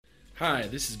Hi,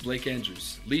 this is Blake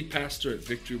Andrews, lead pastor at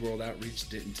Victory World Outreach,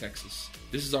 Denton, Texas.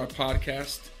 This is our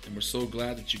podcast, and we're so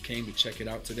glad that you came to check it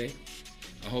out today.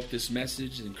 I hope this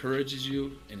message encourages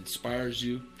you and inspires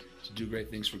you to do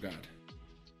great things for God.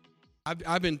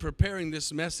 I've been preparing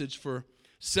this message for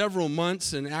several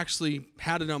months and actually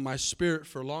had it on my spirit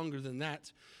for longer than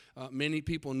that. Many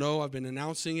people know I've been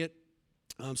announcing it.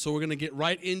 So we're going to get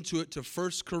right into it to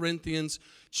 1 Corinthians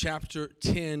chapter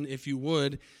 10, if you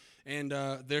would. And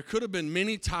there could have been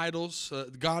many titles.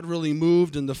 God really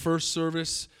moved in the first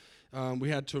service. We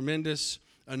had tremendous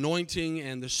anointing,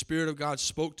 and the Spirit of God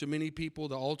spoke to many people.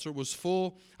 The altar was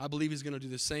full. I believe He's going to do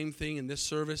the same thing in this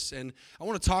service. And I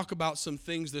want to talk about some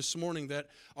things this morning that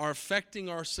are affecting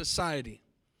our society,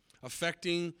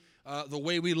 affecting the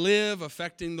way we live,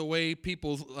 affecting the way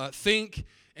people think.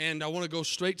 And I want to go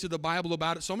straight to the Bible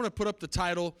about it. So I'm going to put up the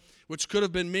title, which could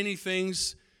have been many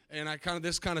things. And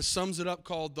this kind of sums it up,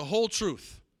 called The Whole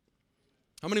Truth.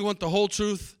 How many want the whole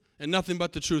truth and nothing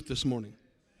but the truth this morning?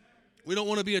 We don't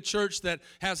want to be a church that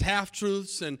has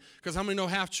half-truths, and because how many know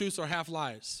half-truths are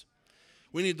half-lies?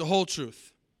 We need the whole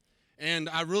truth. And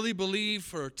I really believe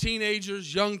for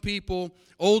teenagers, young people,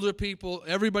 older people,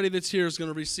 everybody that's here is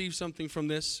going to receive something from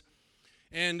this.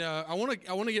 And I want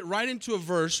to get right into a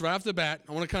verse right off the bat.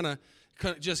 I want to kind of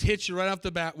just hit you right off the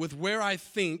bat with where I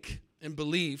think and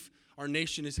believe our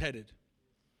nation is headed.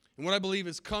 And what I believe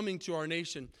is coming to our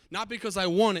nation, not because I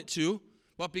want it to,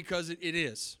 but because it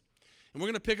is. And we're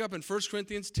going to pick up in 1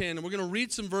 Corinthians 10, and we're going to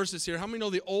read some verses here. How many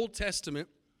know the Old Testament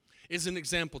is an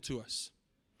example to us?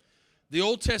 The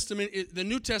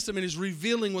New Testament is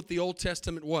revealing what the Old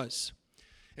Testament was.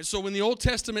 And so when the Old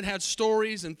Testament had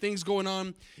stories and things going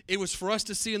on, it was for us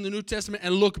to see in the New Testament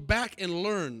and look back and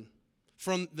learn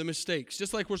from the mistakes,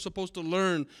 just like we're supposed to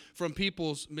learn from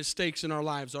people's mistakes in our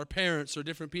lives, our parents or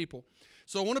different people.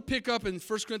 So I want to pick up in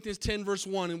 1 Corinthians 10, verse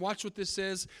 1, and watch what this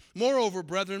says. Moreover,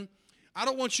 brethren, I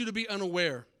don't want you to be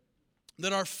unaware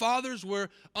that our fathers were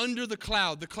under the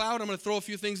cloud. The cloud, I'm going to throw a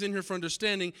few things in here for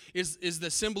understanding, is the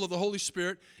symbol of the Holy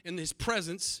Spirit in His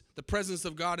presence, the presence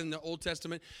of God in the Old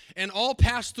Testament, and all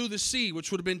passed through the sea, which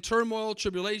would have been turmoil,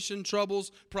 tribulation,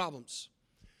 troubles, problems.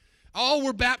 All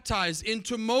were baptized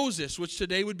into Moses, which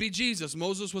today would be Jesus.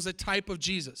 Moses was a type of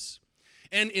Jesus.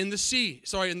 And in the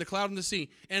cloud and the sea.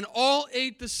 And all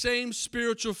ate the same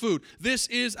spiritual food. This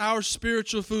is our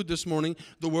spiritual food this morning,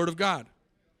 the Word of God.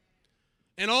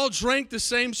 And all drank the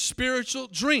same spiritual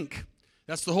drink.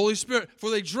 That's the Holy Spirit. For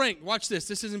they drank, watch this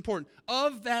is important,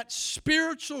 of that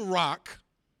spiritual rock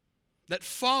that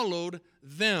followed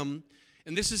them.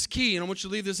 And this is key, and I want you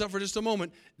to leave this up for just a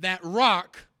moment. That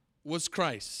rock was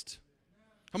Christ.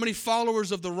 How many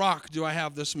followers of the rock do I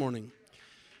have this morning?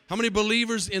 How many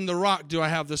believers in the rock do I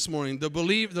have this morning?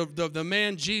 The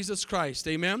man Jesus Christ,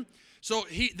 amen? So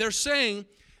they're saying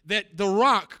that the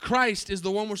rock, Christ, is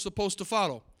the one we're supposed to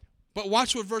follow. But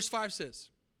watch what verse 5 says.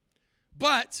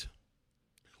 But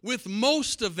with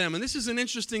most of them, and this is an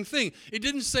interesting thing, it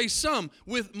didn't say some,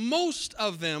 with most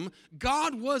of them,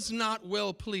 God was not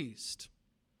well pleased.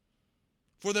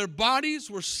 For their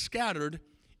bodies were scattered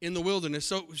in the wilderness.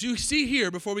 So as you see here,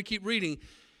 before we keep reading,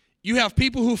 you have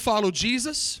people who follow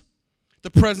Jesus. The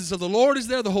presence of the Lord is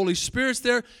there. The Holy Spirit's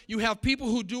there. You have people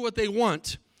who do what they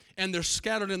want, and they're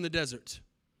scattered in the desert.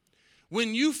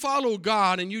 When you follow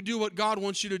God and you do what God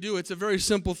wants you to do, it's a very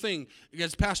simple thing.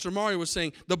 As Pastor Mario was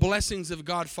saying, the blessings of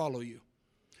God follow you.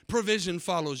 Provision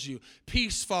follows you.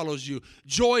 Peace follows you.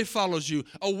 Joy follows you.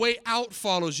 A way out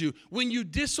follows you. When you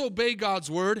disobey God's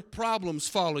word, problems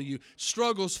follow you.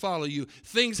 Struggles follow you.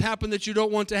 Things happen that you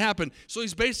don't want to happen. So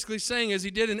He's basically saying, as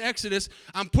He did in Exodus,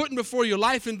 I'm putting before you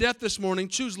life and death this morning.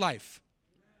 Choose life.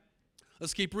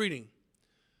 Let's keep reading.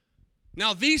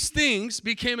 Now these things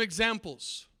became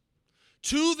examples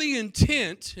to the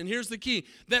intent, and here's the key,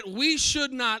 that we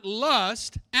should not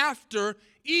lust after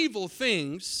evil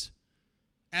things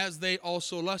as they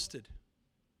also lusted.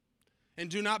 And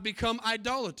do not become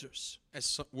idolaters,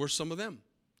 as were some of them.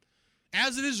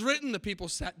 As it is written, the people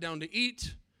sat down to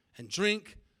eat and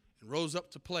drink and rose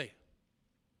up to play.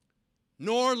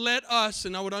 Nor let us,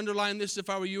 and I would underline this if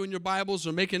I were you in your Bibles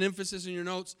or make an emphasis in your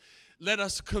notes, let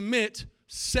us commit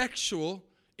sexual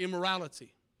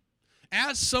immorality.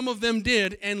 As some of them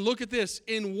did, and look at this,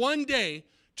 in one day,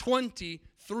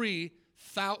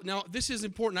 23,000. Now, this is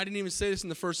important. I didn't even say this in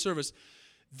the first service.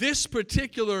 This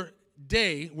particular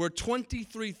day where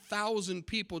 23,000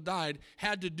 people died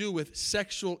had to do with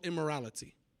sexual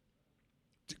immorality.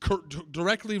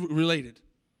 Directly related.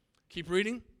 Keep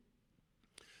reading.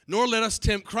 Nor let us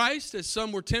tempt Christ, as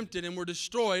some were tempted and were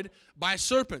destroyed by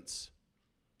serpents.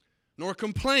 Nor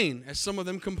complain, as some of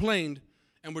them complained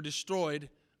and were destroyed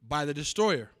by the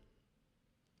destroyer.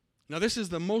 Now, this is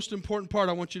the most important part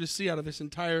I want you to see out of this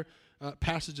entire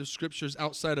passage of Scriptures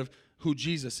outside of who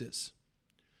Jesus is.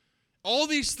 All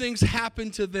these things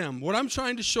happened to them. What I'm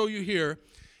trying to show you here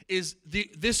is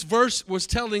this verse was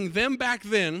telling them back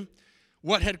then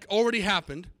what had already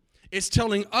happened. It's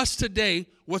telling us today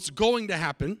what's going to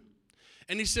happen.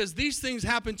 And he says these things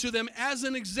happened to them as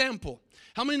an example.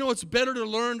 How many know it's better to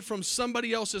learn from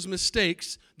somebody else's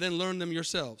mistakes than learn them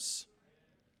yourselves?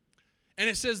 And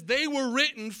it says they were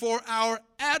written for our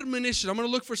admonition. I'm going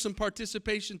to look for some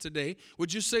participation today.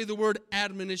 Would you say the word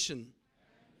admonition?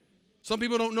 Some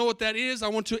people don't know what that is. I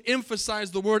want to emphasize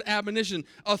the word admonition.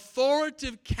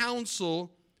 Authoritative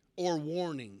counsel or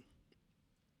warning.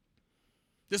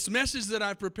 This message that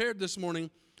I prepared this morning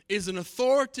is an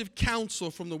authoritative counsel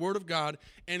from the Word of God,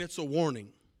 and it's a warning.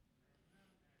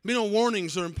 You know,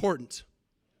 warnings are important.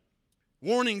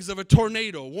 Warnings of a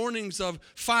tornado, warnings of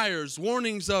fires,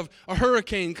 warnings of a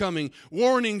hurricane coming,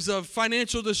 warnings of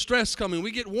financial distress coming.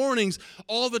 We get warnings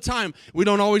all the time. We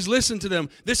don't always listen to them.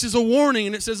 This is a warning,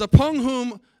 and it says, upon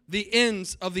whom the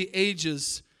ends of the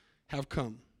ages have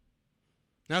come.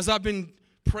 Now, as I've been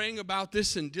praying about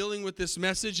this and dealing with this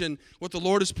message and what the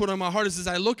Lord has put on my heart is as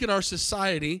I look at our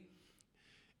society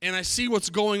and I see what's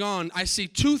going on, I see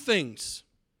two things,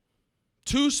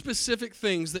 two specific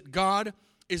things that God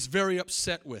is very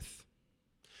upset with.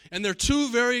 And they're two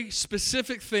very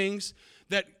specific things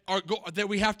that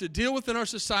we have to deal with in our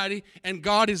society, and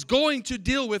God is going to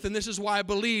deal with, and this is why I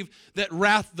believe that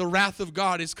the wrath of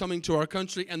God is coming to our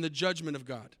country and the judgment of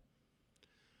God.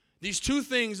 These two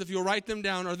things, if you'll write them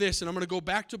down, are this, and I'm going to go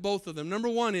back to both of them. Number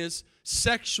one is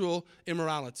sexual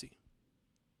immorality.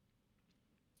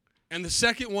 And the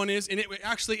second one is, and it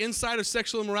actually inside of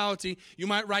sexual immorality, you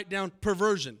might write down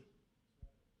perversion.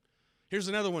 Here's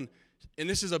another one, and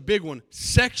this is a big one,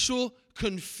 sexual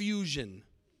confusion.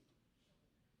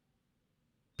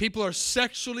 People are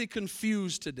sexually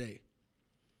confused today.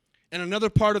 And another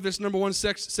part of this, number one,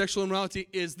 sexual immorality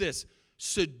is this,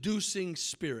 seducing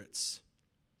spirits.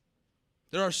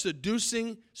 There are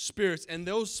seducing spirits, and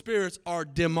those spirits are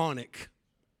demonic.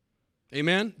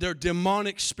 Amen? They're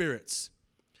demonic spirits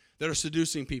that are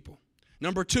seducing people.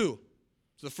 Number two,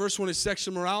 so the first one is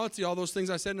sexual morality, all those things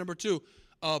I said. Number two,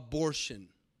 abortion.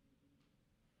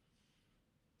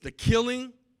 The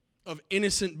killing of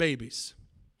innocent babies.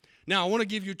 Now, I want to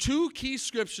give you two key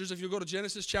scriptures if you go to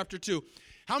Genesis chapter 2.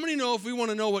 How many know if we want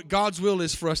to know what God's will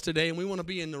is for us today and we want to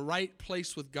be in the right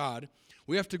place with God,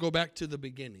 we have to go back to the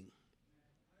beginning.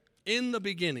 In the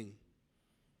beginning,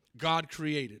 God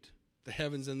created the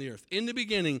heavens and the earth. In the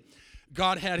beginning,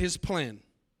 God had his plan.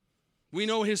 We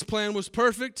know his plan was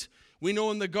perfect. We know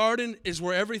in the garden is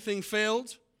where everything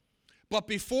failed. But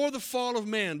before the fall of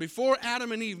man, before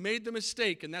Adam and Eve made the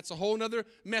mistake, and that's a whole other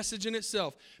message in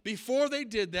itself, before they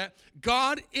did that,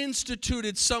 God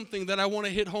instituted something that I want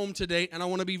to hit home today, and I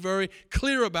want to be very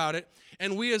clear about it.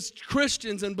 And we as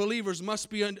Christians and believers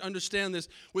must understand this.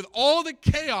 With all the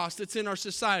chaos that's in our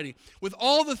society, with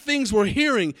all the things we're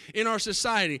hearing in our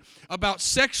society about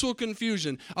sexual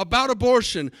confusion, about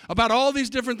abortion, about all these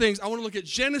different things, I want to look at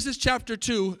Genesis chapter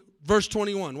 2, verse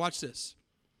 21. Watch this.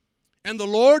 And the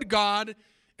Lord God,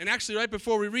 and actually right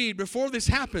before we read, before this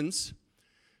happens,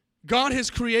 God has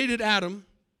created Adam,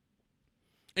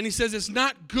 and he says it's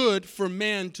not good for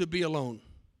man to be alone.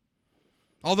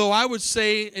 Although I would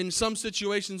say in some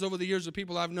situations over the years of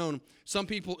people I've known, some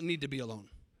people need to be alone.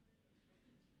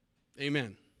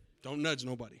 Amen. Don't nudge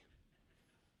nobody.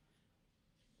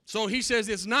 So he says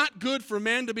it's not good for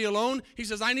man to be alone. He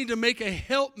says I need to make a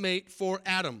helpmate for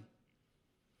Adam.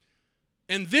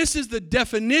 And this is the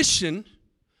definition,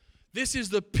 this is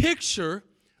the picture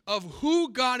of who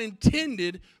God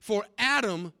intended for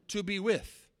Adam to be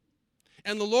with.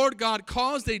 And the Lord God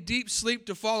caused a deep sleep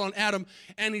to fall on Adam,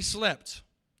 and he slept.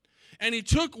 And he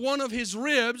took one of his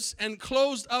ribs and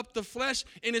closed up the flesh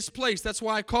in his place. That's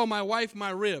why I call my wife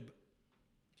my rib.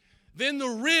 Then the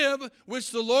rib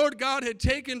which the Lord God had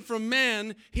taken from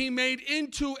man, he made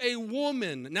into a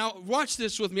woman. Now watch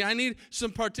this with me. I need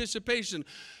some participation.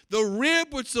 The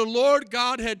rib which the Lord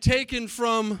God had taken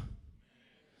from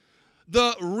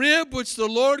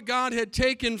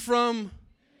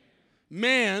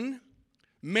man,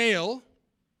 male,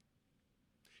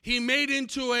 he made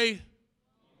into a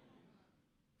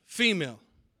female.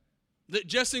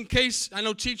 Just in case, I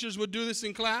know teachers would do this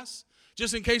in class,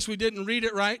 just in case we didn't read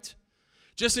it right,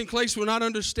 just in case we're not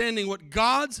understanding what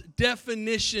God's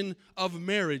definition of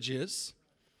marriage is.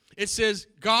 It says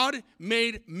God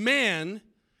made man,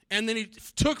 and then he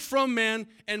took from man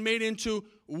and made into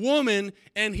woman,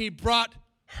 and he brought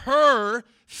her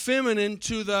feminine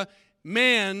to the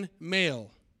man, male.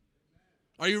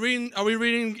 Are we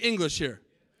reading English here?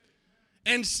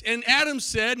 And Adam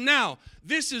said, now,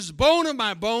 this is bone of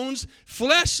my bones,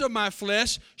 flesh of my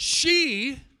flesh.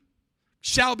 She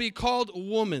shall be called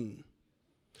woman,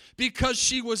 because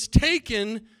she was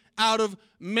taken out of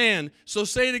man. So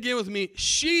say it again with me.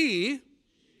 She,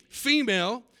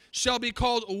 female, shall be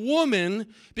called woman,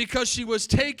 because she was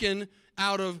taken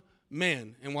out of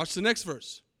man. And watch the next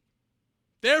verse.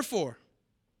 Therefore,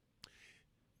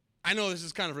 I know this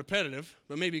is kind of repetitive,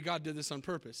 but maybe God did this on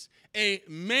purpose. A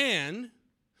man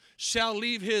shall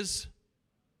leave his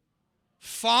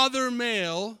father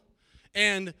male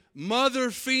and mother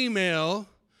female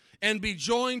and be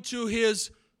joined to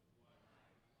his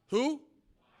who?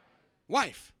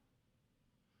 Wife.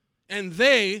 And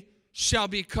they shall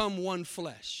become one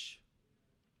flesh.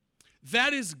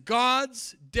 That is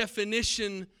God's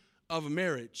definition of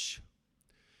marriage.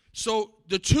 So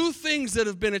the two things that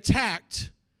have been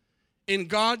attacked in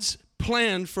God's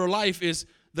plan for life is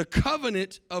the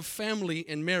covenant of family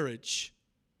and marriage.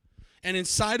 And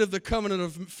inside of the covenant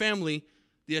of family,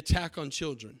 the attack on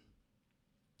children.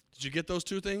 Did you get those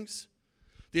two things?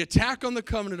 The attack on the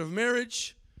covenant of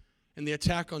marriage and the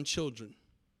attack on children.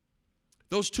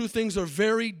 Those two things are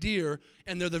very dear,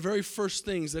 and they're the very first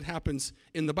things that happens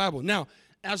in the Bible. Now,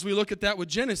 as we look at that with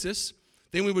Genesis,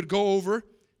 then we would go over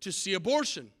to see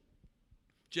abortion.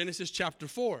 Genesis chapter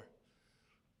 4.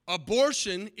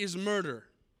 Abortion is murder.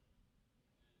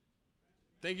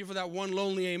 Thank you for that one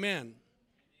lonely amen.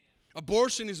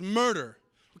 Abortion is murder.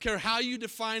 I don't care how you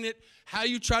define it, how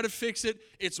you try to fix it,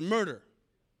 it's murder.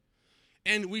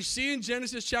 And we see in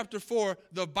Genesis chapter 4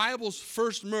 the Bible's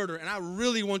first murder, and I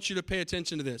really want you to pay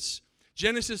attention to this.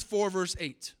 Genesis 4 verse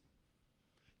 8.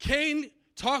 Cain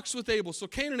talks with Abel. So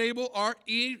Cain and Abel are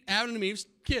Adam and Eve's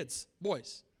kids,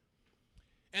 boys.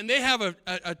 And they have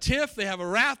a tiff, they have a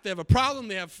wrath, they have a problem,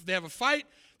 they have a fight.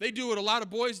 They do what a lot of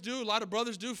boys do, a lot of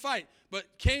brothers do, fight. But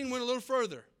Cain went a little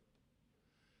further.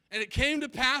 And it came to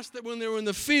pass that when they were in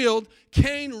the field,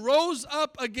 Cain rose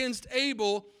up against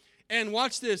Abel and,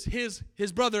 watch this,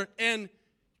 his brother, and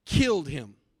killed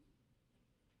him.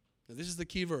 Now this is the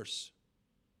key verse.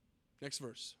 Next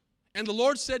verse. And the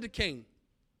Lord said to Cain,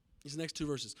 these next two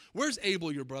verses, where's Abel,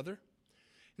 your brother?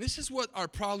 And this is what our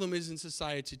problem is in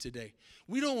society today.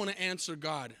 We don't want to answer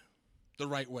God the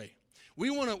right way. We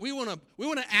want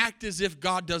to act as if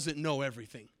God doesn't know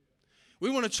everything. We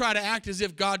want to try to act as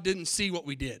if God didn't see what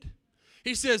we did.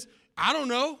 He says, I don't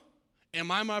know.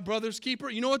 Am I my brother's keeper?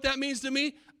 You know what that means to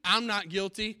me? I'm not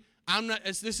guilty.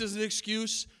 This is an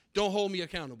excuse. Don't hold me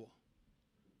accountable.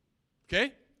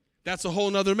 Okay? That's a whole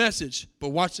nother message. But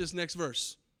watch this next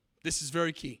verse. This is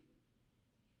very key.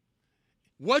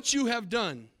 What you have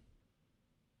done,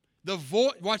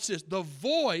 watch this, the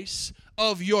voice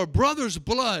of your brother's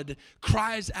blood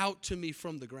cries out to me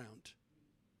from the ground.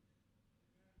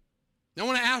 Now I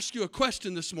want to ask you a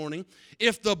question this morning.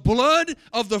 If the blood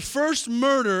of the first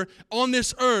murder on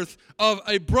this earth of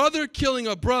a brother killing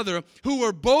a brother who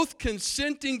were both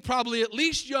consenting, probably at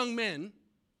least young men,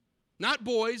 not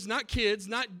boys, not kids,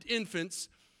 not infants,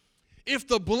 if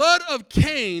the blood of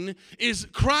Cain is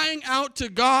crying out to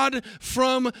God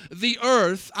from the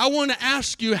earth, I want to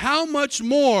ask you, how much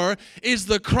more is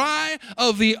the cry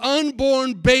of the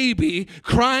unborn baby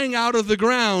crying out of the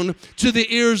ground to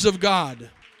the ears of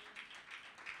God?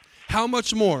 How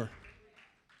much more?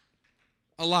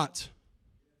 A lot.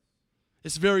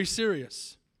 It's very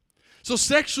serious. So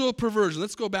sexual perversion,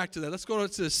 let's go back to that. Let's go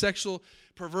to sexual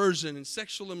perversion and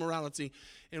sexual immorality.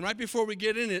 And right before we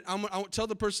get in it, I'll tell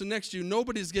the person next to you,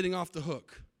 nobody's getting off the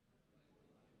hook.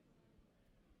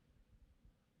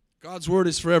 God's word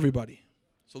is for everybody.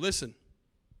 So listen.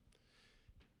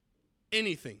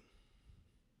 Anything.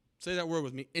 Say that word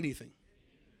with me. Anything.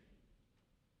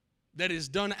 That is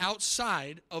done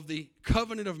outside of the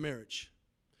covenant of marriage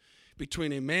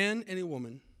between a man and a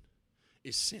woman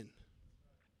is sin.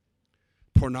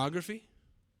 Pornography.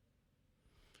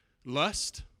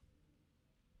 Lust.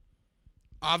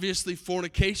 Obviously,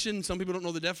 fornication. Some people don't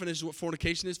know the definition of what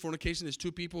fornication is. Fornication is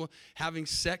two people having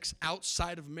sex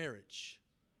outside of marriage,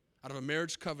 out of a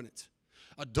marriage covenant.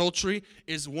 Adultery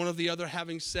is one of the other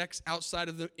having sex outside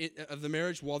of the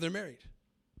marriage while they're married.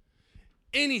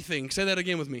 Anything, say that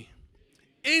again with me.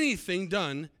 Anything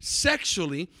done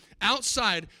sexually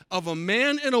outside of a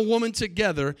man and a woman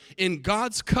together in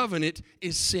God's covenant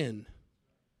is sin.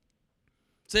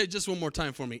 Say it just one more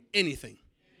time for me. Anything.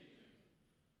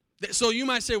 So you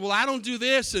might say, well, I don't do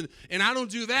this and I don't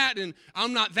do that and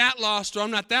I'm not that lost or I'm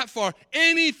not that far.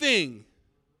 Anything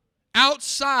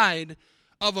outside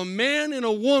of a man and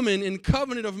a woman in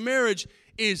covenant of marriage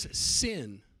is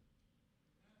sin.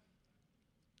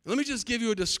 Let me just give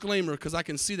you a disclaimer because I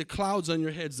can see the clouds on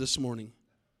your heads this morning.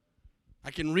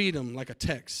 I can read them like a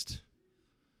text.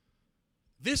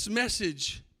 This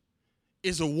message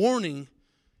is a warning,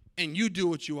 and you do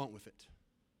what you want with it.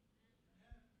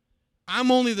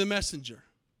 I'm only the messenger.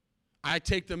 I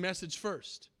take the message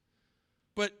first.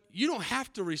 But you don't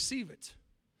have to receive it.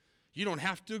 You don't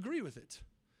have to agree with it.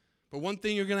 But one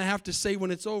thing you're going to have to say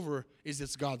when it's over is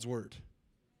it's God's word.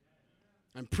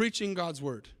 I'm preaching God's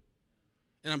word.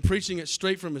 And I'm preaching it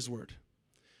straight from his word.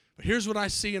 But here's what I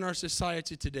see in our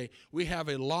society today. We have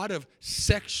a lot of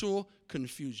sexual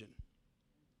confusion.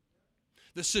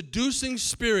 The seducing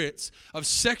spirits of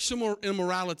sexual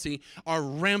immorality are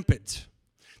rampant.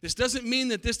 This doesn't mean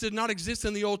that this did not exist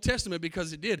in the Old Testament,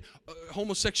 because it did.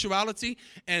 Homosexuality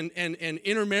and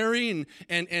intermarrying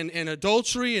and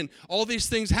adultery and all these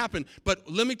things happen. But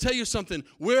let me tell you something.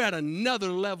 We're at another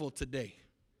level today.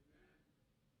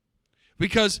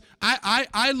 Because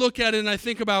I look at it and I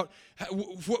think about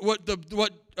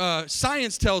what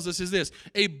science tells us is this.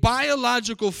 A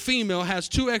biological female has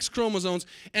 2 X chromosomes,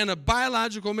 and a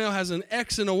biological male has an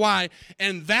X and a Y,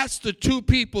 and that's the 2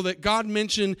 people that God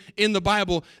mentioned in the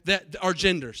Bible that are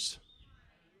genders.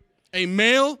 A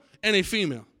male and a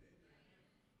female.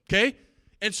 Okay?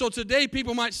 And so today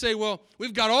people might say, well,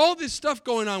 we've got all this stuff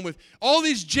going on with all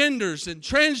these genders and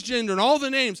transgender and all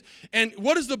the names. And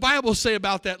what does the Bible say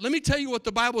about that? Let me tell you what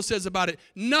the Bible says about it.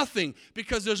 Nothing,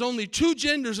 because there's only 2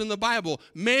 genders in the Bible,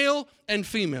 male and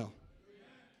female.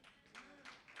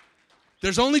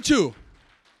 There's only 2.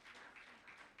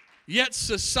 Yet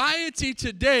society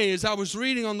today, as I was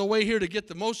reading on the way here to get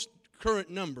the most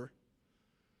current number,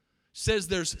 says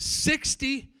there's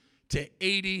 60 to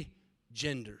 80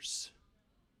 genders.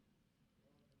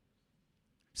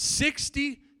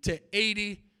 60 to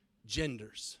 80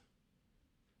 genders.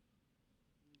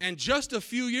 And just a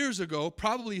few years ago,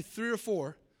 probably 3 or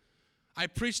 4, I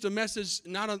preached a message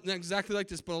not exactly like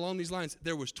this, but along these lines.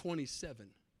 There was 27.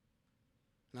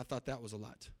 And I thought that was a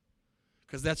lot,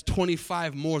 because that's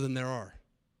 25 more than there are.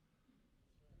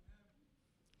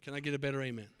 Can I get a better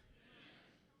amen?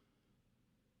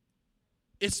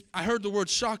 I heard the word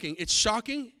shocking. It's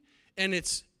shocking and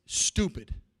it's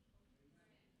stupid.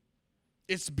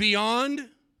 It's beyond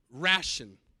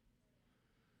ration.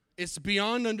 It's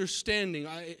beyond understanding.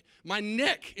 My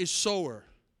neck is sore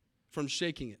from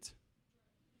shaking it.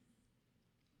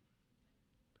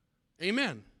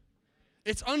 Amen.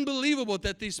 It's unbelievable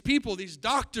that these people, these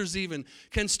doctors even,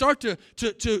 can start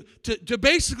to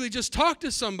basically just talk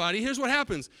to somebody. Here's what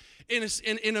happens. In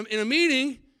a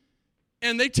meeting,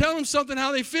 and they tell them something,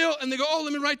 how they feel, and they go, oh,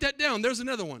 let me write that down. There's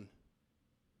another one.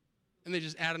 And they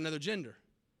just add another gender.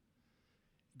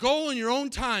 Go in your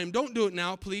own time. Don't do it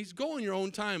now, please. Go in your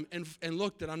own time and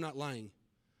look that I'm not lying.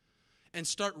 And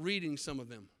start reading some of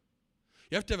them.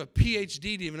 You have to have a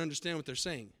PhD to even understand what they're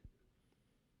saying.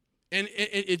 And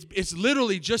it's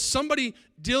literally just somebody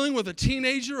dealing with a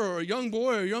teenager or a young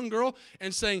boy or a young girl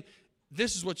and saying,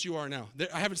 this is what you are now.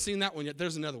 I haven't seen that one yet.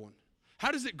 There's another one.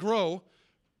 How does it grow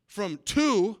from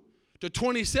 2 to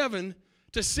 27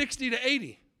 to 60 to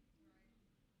 80?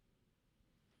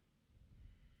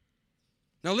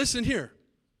 Now listen here.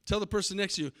 Tell the person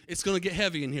next to you, it's going to get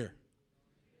heavy in here.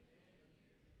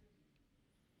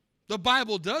 The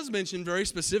Bible does mention very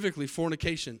specifically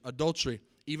fornication, adultery,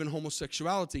 even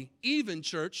homosexuality, even,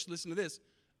 church, listen to this,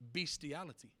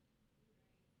 bestiality.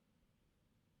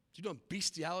 Do you know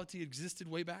bestiality existed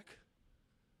way back?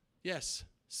 Yes,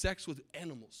 sex with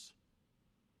animals.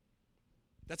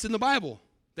 That's in the Bible.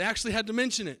 They actually had to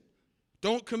mention it.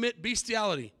 Don't commit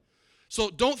bestiality.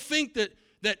 So don't think that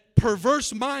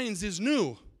perverse minds is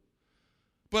new.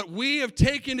 But we have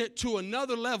taken it to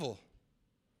another level.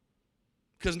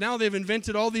 Because now they've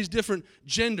invented all these different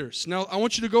genders. Now, I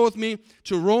want you to go with me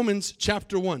to Romans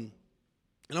chapter 1.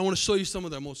 And I want to show you some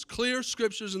of the most clear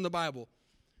scriptures in the Bible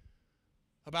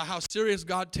about how serious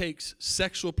God takes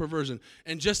sexual perversion.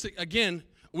 And just again,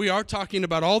 we are talking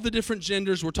about all the different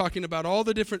genders. We're talking about all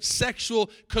the different sexual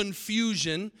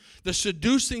confusion, the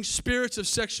seducing spirits of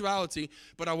sexuality.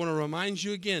 But I want to remind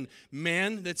you again,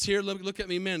 man that's here, look at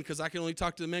me, men, because I can only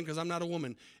talk to the men because I'm not a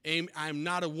woman. I'm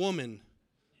not a woman.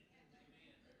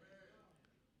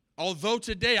 Although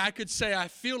today I could say I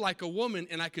feel like a woman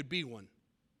and I could be one.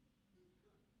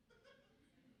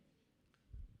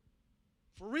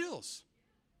 For reals.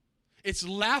 It's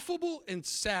laughable and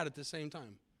sad at the same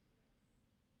time.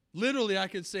 Literally, I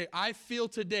can say, I feel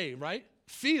today, right?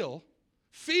 Feel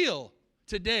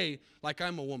today like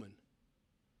I'm a woman.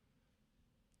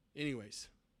 Anyways,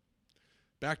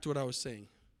 back to what I was saying.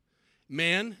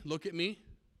 Man, look at me.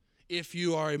 If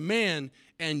you are a man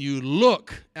and you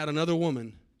look at another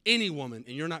woman, any woman,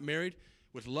 and you're not married,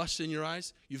 with lust in your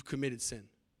eyes, you've committed sin.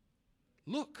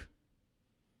 Look.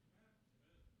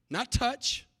 Not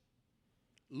touch.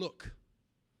 Look.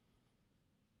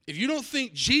 If you don't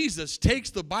think Jesus takes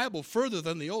the Bible further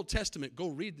than the Old Testament, go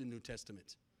read the New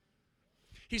Testament.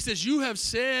 He says, you have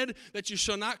said that you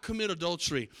shall not commit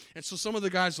adultery. And so some of the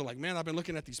guys are like, man, I've been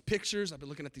looking at these pictures. I've been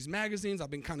looking at these magazines.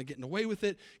 I've been kind of getting away with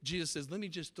it. Jesus says, let me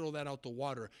just throw that out the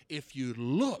water. If you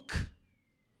look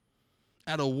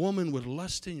at a woman with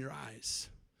lust in your eyes,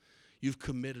 you've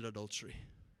committed adultery.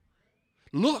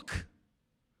 Look.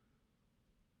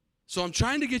 So I'm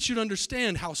trying to get you to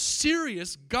understand how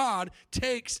serious God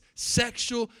takes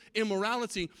sexual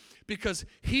immorality, because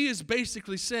he is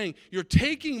basically saying, you're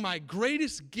taking my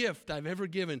greatest gift I've ever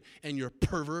given and you're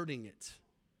perverting it.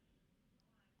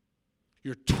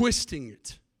 You're twisting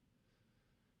it.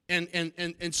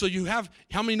 And so you have,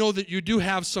 how many know that you do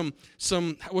have some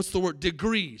what's the word,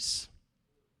 degrees?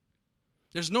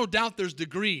 There's no doubt there's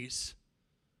degrees.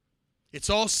 It's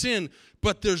all sin,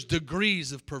 but there's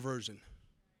degrees of perversion.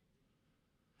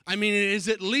 I mean, it is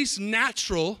at least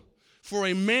natural for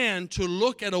a man to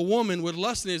look at a woman with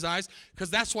lust in his eyes, because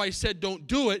that's why he said don't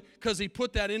do it, because he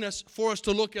put that in us for us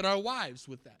to look at our wives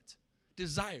with that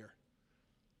desire.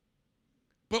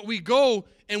 But we go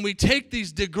and we take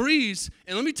these degrees,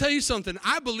 and let me tell you something.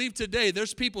 I believe today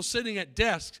there's people sitting at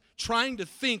desks trying to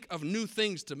think of new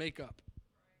things to make up.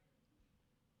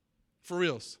 For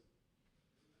reals.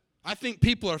 I think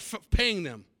people are paying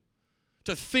them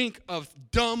to think of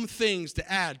dumb things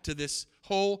to add to this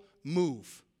whole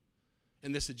move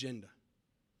and this agenda.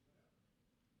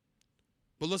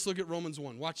 But let's look at Romans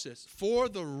 1. Watch this. For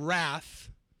the wrath,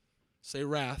 say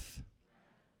wrath.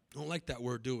 Don't like that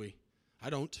word, do we? I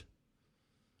don't.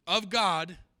 Of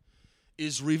God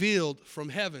is revealed from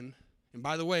heaven. And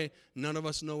by the way, none of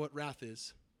us know what wrath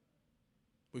is.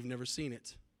 We've never seen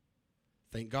it.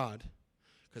 Thank God.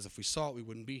 Because if we saw it, we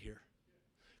wouldn't be here.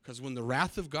 Because when the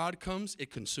wrath of God comes, it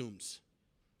consumes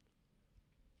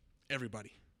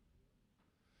everybody.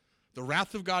 The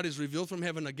wrath of God is revealed from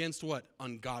heaven against what?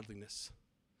 Ungodliness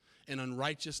and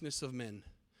unrighteousness of men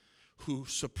who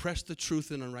suppress the truth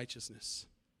in unrighteousness.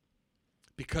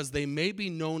 Because they may be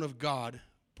known of God,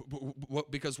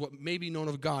 because what may be known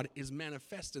of God is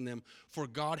manifest in them, for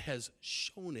God has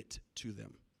shown it to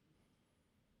them.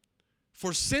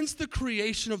 For since the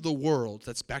creation of the world,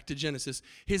 that's back to Genesis,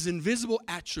 his invisible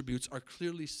attributes are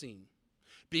clearly seen,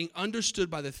 being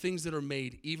understood by the things that are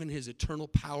made, even his eternal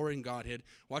power and Godhead.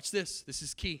 Watch this. This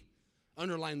is key.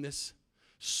 Underline this.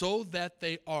 So that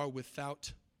they are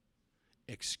without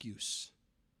excuse.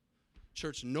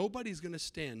 Church, nobody's going to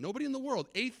stand. Nobody in the world,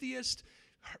 atheist,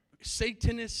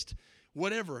 Satanist,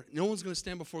 whatever, no one's going to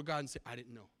stand before God and say, I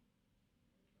didn't know.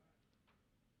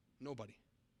 Nobody.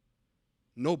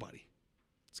 Nobody.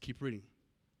 Let's keep reading.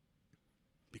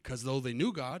 Because though they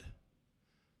knew God,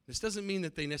 this doesn't mean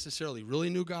that they necessarily really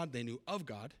knew God. They knew of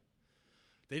God.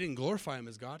 They didn't glorify him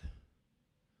as God.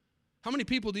 How many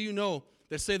people do you know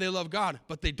that say they love God,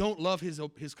 but they don't love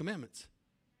his commandments?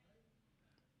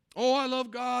 Oh, I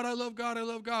love God, I love God, I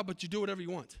love God, but you do whatever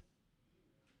you want.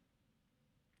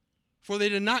 For they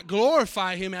did not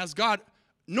glorify him as God,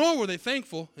 nor were they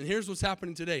thankful. And here's what's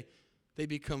happening today. They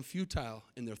become futile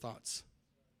in their thoughts.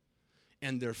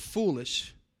 And they're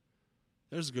foolish.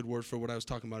 There's a good word for what I was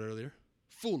talking about earlier.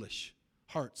 Foolish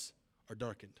hearts are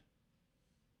darkened.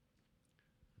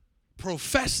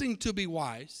 Professing to be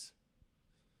wise,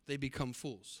 they become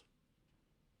fools.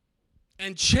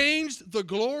 And changed the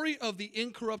glory of the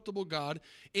incorruptible God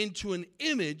into an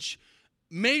image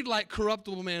made like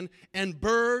corruptible man and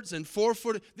birds and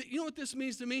four-footed. You know what this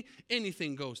means to me?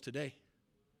 Anything goes today.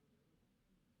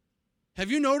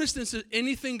 Have you noticed this?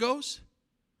 Anything goes?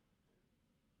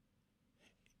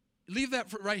 Leave that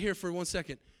right here for 1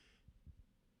 second.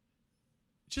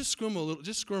 Just squirm a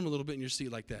little bit in your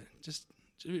seat like that. Just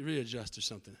readjust or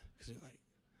something. Because you're like,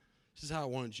 this is how I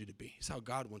wanted you to be. This is how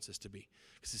God wants us to be.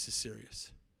 Because this is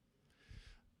serious.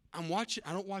 I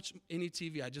don't watch any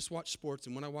TV. I just watch sports.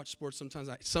 And when I watch sports, sometimes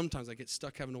I get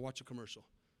stuck having to watch a commercial.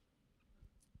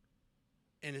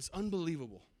 And it's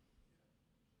unbelievable.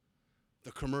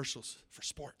 The commercials for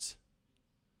sports.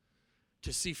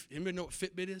 To see, anybody know what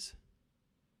Fitbit is?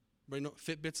 Everybody know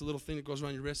Fitbit's a little thing that goes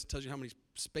around your wrist and tells you how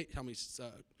many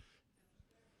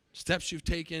steps you've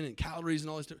taken and calories and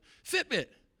all this stuff. Fitbit,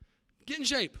 get in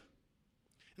shape.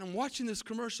 And I'm watching this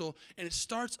commercial, and it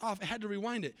starts off, I had to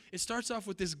rewind it. It starts off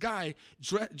with this guy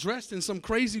dressed in some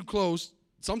crazy clothes,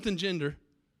 something gender,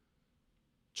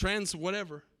 trans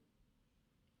whatever,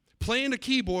 playing a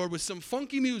keyboard with some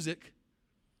funky music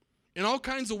and all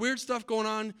kinds of weird stuff going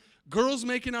on, girls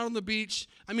making out on the beach.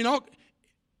 I mean,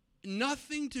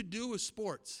 nothing to do with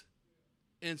sports,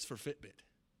 and it's for Fitbit.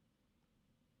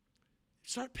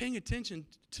 Start paying attention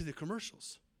to the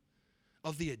commercials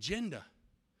of the agenda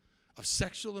of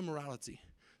sexual immorality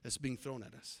that's being thrown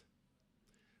at us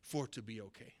for it to be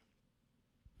okay.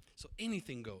 So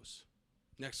anything goes.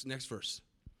 Next verse.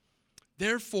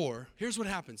 Therefore, here's what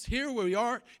happens. Here's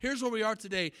where we are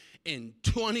today in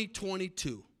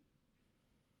 2022.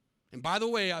 And by the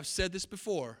way, I've said this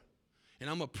before, and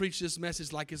I'm going to preach this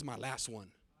message like it's my last one.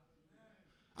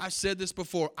 I've said this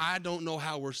before. I don't know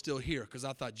how we're still here because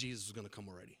I thought Jesus was going to come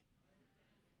already.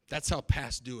 That's how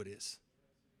past due it is.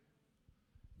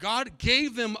 God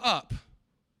gave them up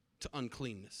to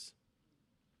uncleanness.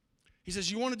 He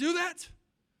says, you want to do that?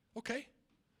 Okay,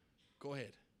 go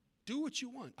ahead. Do what you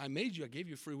want. I made you. I gave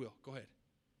you free will. Go ahead.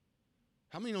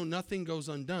 How many know nothing goes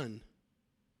done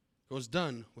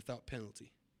without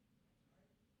penalty?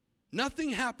 Nothing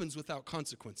happens without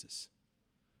consequences.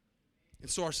 And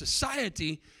so our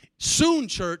society, soon,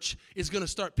 church, is going to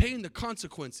start paying the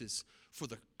consequences for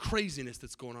the craziness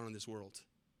that's going on in this world.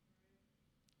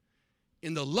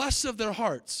 In the lusts of their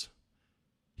hearts,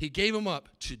 he gave them up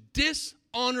to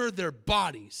dishonor their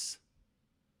bodies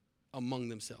among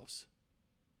themselves.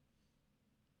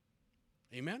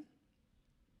 Amen?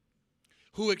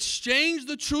 Who exchanged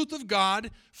the truth of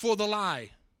God for the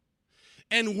lie,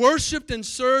 and worshiped and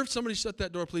served, somebody shut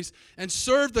that door please, and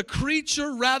served the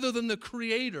creature rather than the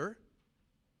Creator,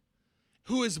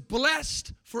 who is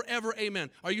blessed forever. Amen.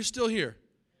 Are you still here?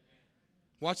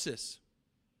 Watch this.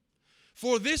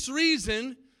 For this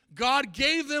reason, God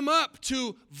gave them up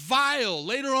to vile.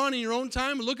 Later on in your own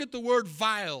time, look at the word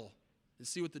vile and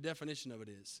see what the definition of it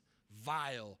is.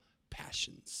 Vile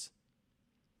passions.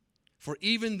 For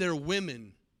even their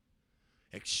women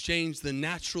exchanged the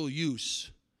natural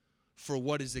use for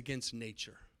what is against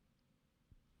nature.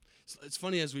 So it's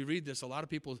funny as we read this, a lot of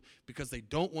people, because they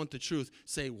don't want the truth,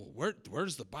 say, well, where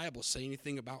does the Bible say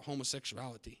anything about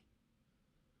homosexuality?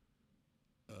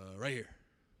 Right here.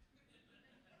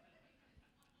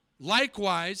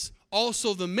 Likewise,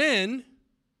 also the men,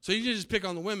 so you just pick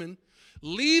on the women,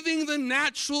 leaving the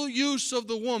natural use of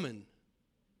the woman,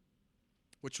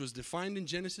 which was defined in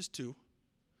Genesis 2,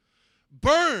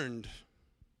 burned,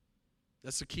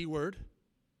 that's a key word,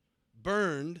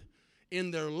 burned in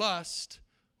their lust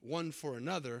one for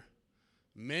another,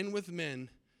 men with men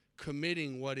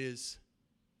committing what is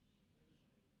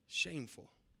shameful.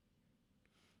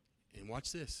 And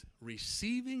watch this,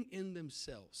 receiving in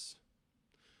themselves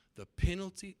the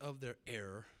penalty of their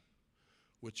error,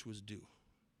 which was due.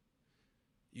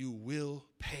 You will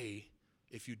pay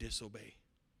if you disobey.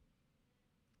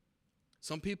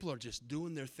 Some people are just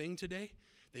doing their thing today.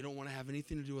 They don't want to have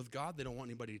anything to do with God. They don't want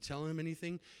anybody to tell them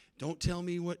anything. Don't tell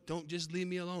me what, don't just leave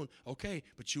me alone. Okay,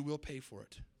 but you will pay for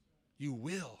it. You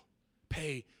will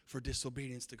pay for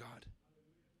disobedience to God.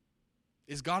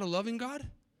 Is God a loving God?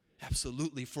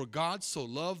 Absolutely. For God so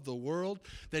loved the world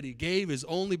that he gave his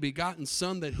only begotten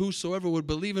Son, that whosoever would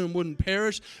believe in him wouldn't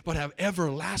perish, but have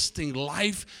everlasting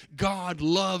life. God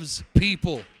loves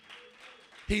people.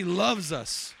 He loves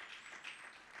us.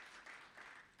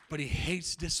 But he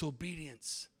hates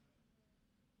disobedience.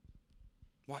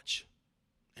 Watch.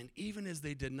 And even as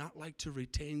they did not like to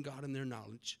retain God in their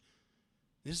knowledge,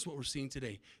 this is what we're seeing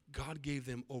today. God gave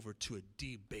them over to a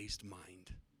debased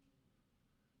mind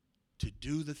to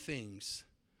do the things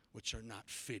which are not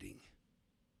fitting.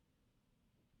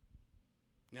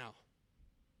 Now,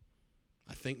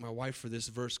 I thank my wife for this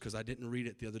verse because I didn't read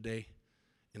it the other day,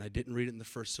 and I didn't read it in the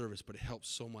first service, but it helps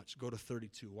so much. Go to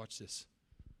 32. Watch this.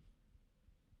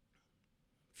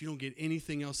 If you don't get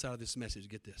anything else out of this message,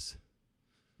 get this.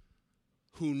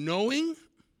 Who, knowing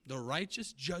the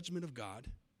righteous judgment of God,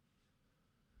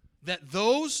 that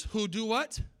those who do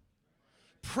what?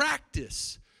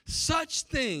 Practice such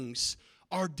things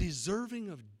are deserving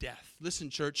of death. Listen,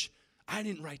 church, I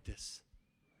didn't write this.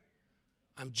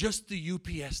 I'm just the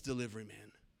UPS delivery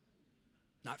man,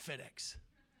 not FedEx.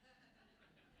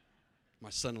 My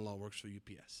son-in-law works for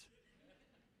UPS.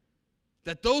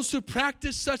 That those who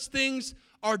practice such things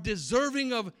are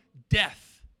deserving of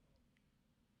death.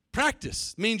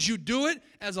 Practice means you do it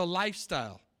as a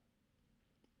lifestyle.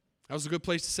 That was a good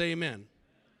place to say amen.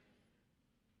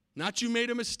 Not you made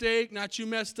a mistake, not you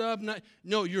messed up.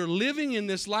 No, you're living in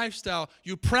this lifestyle.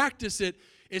 You practice it.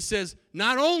 It says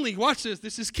not only, watch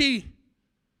this is key,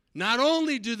 not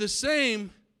only do the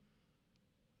same,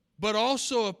 but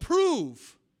also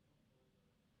approve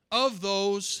of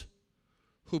those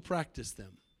who practice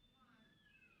them.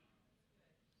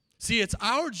 See, it's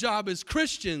our job as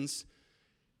Christians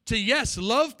to, yes,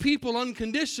 love people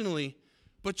unconditionally,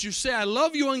 but you say, I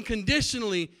love you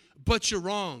unconditionally, but you're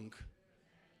wrong.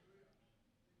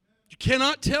 You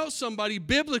cannot tell somebody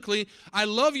biblically, I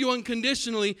love you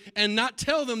unconditionally, and not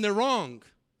tell them they're wrong.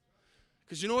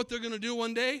 Because you know what they're going to do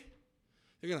one day?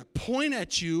 They're going to point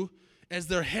at you as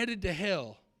they're headed to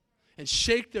hell and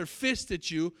shake their fist at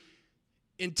you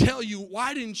and tell you,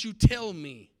 why didn't you tell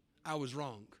me I was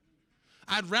wrong?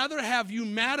 I'd rather have you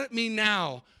mad at me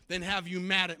now than have you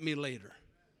mad at me later.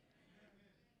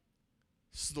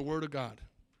 This is the word of God.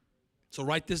 So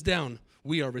write this down.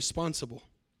 We are responsible.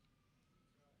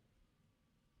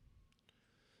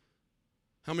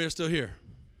 How many are still here?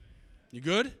 You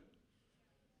good?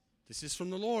 This is from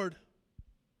the Lord.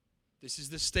 This is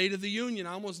the state of the union,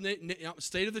 almost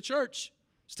state of the church,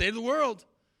 state of the world.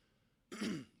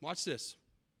 Watch this.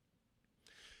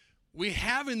 We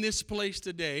have in this place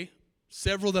today,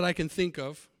 several that I can think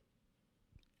of,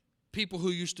 people who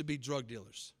used to be drug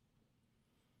dealers.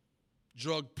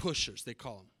 Drug pushers, they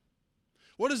call them.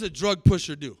 What does a drug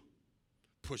pusher do?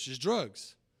 Pushes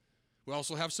drugs. We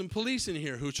also have some police in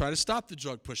here who try to stop the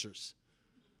drug pushers.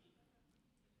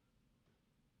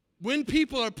 When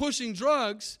people are pushing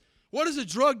drugs, what does a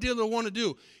drug dealer want to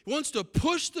do? He wants to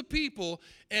push the people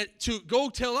to go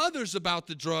tell others about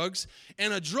the drugs.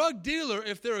 And a drug dealer,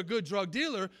 if they're a good drug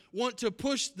dealer, want to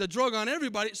push the drug on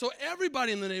everybody. So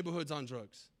everybody in the neighborhood's on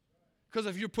drugs. Because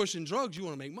if you're pushing drugs, you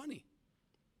want to make money.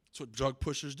 That's what drug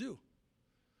pushers do.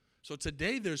 So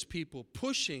today there's people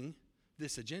pushing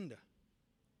this agenda.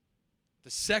 The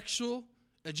sexual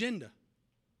agenda.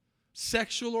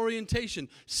 Sexual orientation,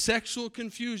 sexual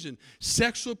confusion,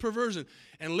 sexual perversion.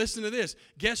 And listen to this.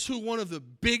 Guess who one of the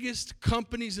biggest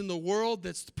companies in the world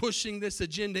that's pushing this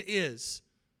agenda is?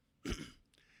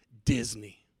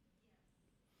 Disney.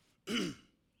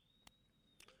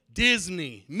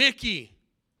 Disney, Mickey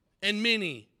and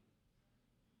Minnie.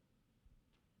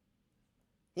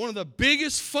 One of the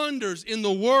biggest funders in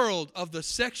the world of the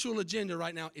sexual agenda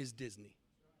right now is Disney.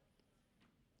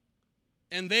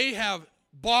 And they have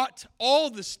bought all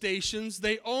the stations.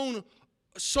 They own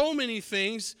so many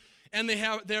things, and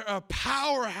they're a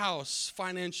powerhouse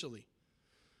financially.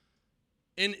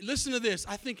 And listen to this.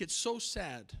 I think it's so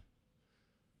sad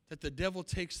that the devil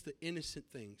takes the innocent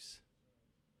things.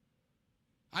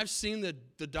 I've seen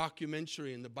the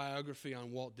documentary and the biography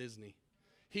on Walt Disney.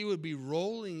 He would be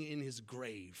rolling in his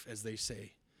grave, as they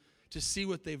say, to see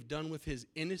what they've done with his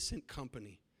innocent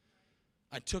company.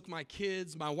 I took my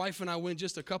kids. My wife and I went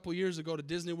just a couple years ago to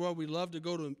Disney World. We love to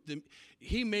go to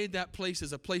he made that place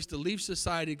as a place to leave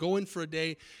society, go in for a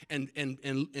day, and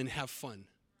have fun.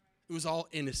 It was all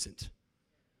innocent.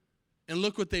 And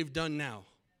look what they've done now.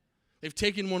 They've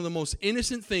taken one of the most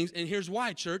innocent things, and here's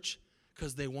why, church,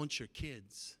 because they want your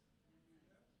kids.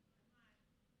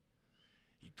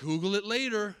 You Google it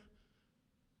later.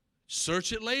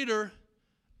 Search it later.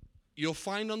 You'll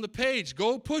find on the page.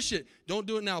 Go push it. Don't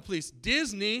do it now, please.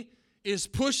 Disney is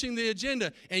pushing the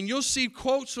agenda. And you'll see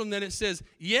quotes from that. It says,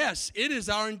 yes, it is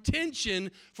our intention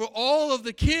for all of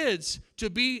the kids to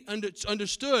be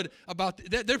understood about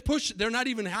that. They're not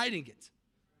even hiding it.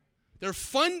 They're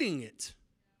funding it.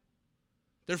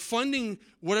 They're funding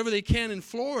whatever they can in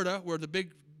Florida, where the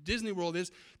big Disney World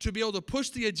is, to be able to push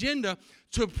the agenda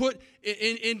to put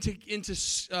into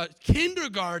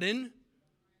kindergarten,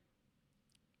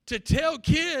 to tell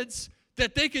kids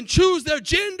that they can choose their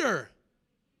gender.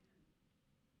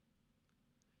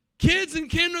 Kids in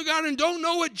kindergarten don't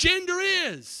know what gender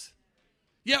is.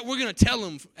 Yet we're going to tell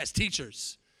them as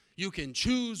teachers, you can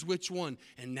choose which one.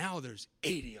 And now there's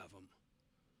 80 of them.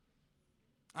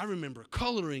 I remember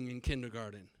coloring in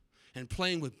kindergarten and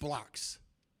playing with blocks.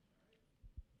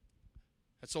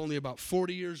 That's only about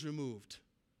 40 years removed.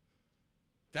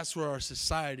 That's where our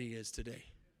society is today.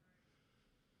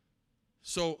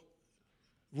 So,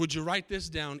 would you write this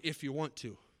down if you want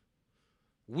to?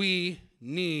 We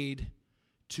need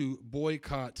to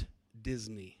boycott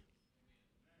Disney.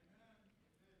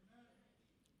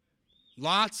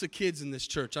 Lots of kids in this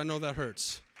church. I know that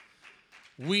hurts.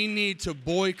 We need to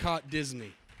boycott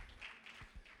Disney.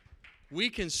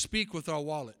 We can speak with our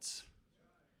wallets.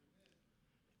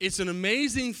 It's an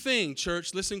amazing thing,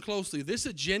 church. Listen closely. This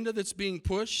agenda that's being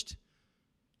pushed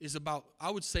is about, I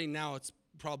would say now it's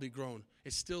probably grown.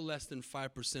 It's still less than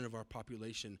 5% of our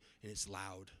population, and it's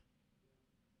loud.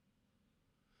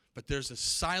 But there's a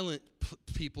silent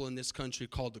people in this country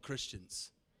called the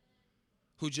Christians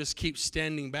who just keep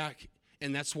standing back,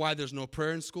 and that's why there's no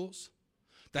prayer in schools.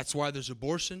 That's why there's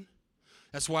abortion.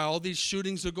 That's why all these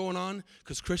shootings are going on,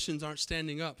 because Christians aren't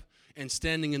standing up and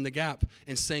standing in the gap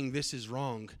and saying this is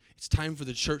wrong. It's time for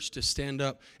the church to stand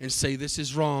up and say this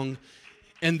is wrong,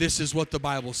 and this is what the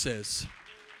Bible says.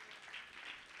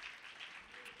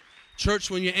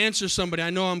 Church, when you answer somebody, I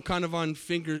know I'm kind of on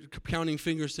counting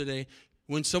fingers today.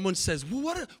 When someone says,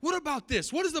 well, what about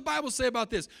this? What does the Bible say about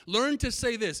this? Learn to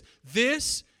say this.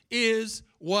 This is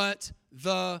what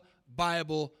the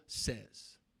Bible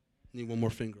says. Need one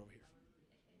more finger over here.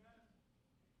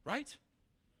 Right?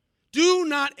 Do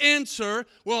not answer,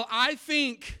 well, I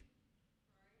think.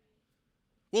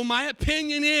 Well, my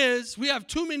opinion is. We have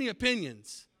too many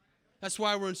opinions. That's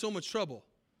why we're in so much trouble.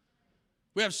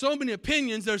 We have so many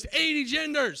opinions. There's 80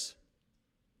 genders.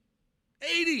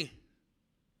 80.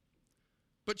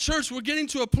 But church, we're getting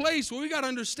to a place where we got to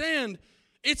understand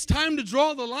it's time to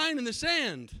draw the line in the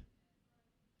sand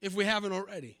if we haven't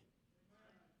already.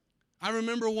 I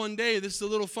remember one day, this is a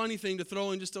little funny thing to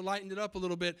throw in just to lighten it up a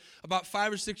little bit. About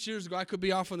 5 or 6 years ago, I could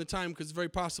be off on the time because it's very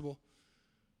possible.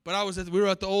 But we were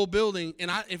at the old building,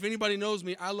 and if anybody knows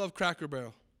me, I love Cracker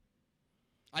Barrel.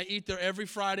 I eat there every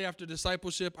Friday after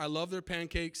discipleship. I love their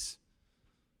pancakes.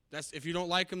 If you don't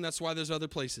like them, that's why there's other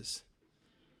places.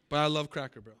 But I love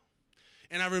Cracker Barrel.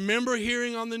 And I remember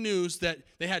hearing on the news that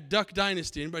they had Duck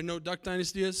Dynasty. Anybody know what Duck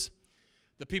Dynasty is?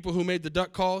 The people who made the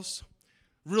duck calls.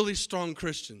 Really strong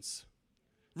Christians.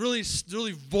 Really,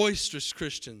 really boisterous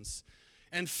Christians.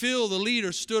 And Phil, the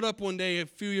leader, stood up one day a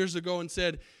few years ago and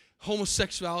said,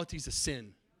 homosexuality is a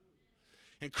sin.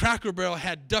 And Cracker Barrel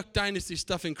had Duck Dynasty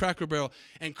stuff in Cracker Barrel.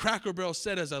 And Cracker Barrel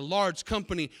said, as a large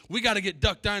company, we got to get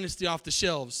Duck Dynasty off the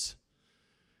shelves.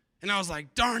 And I was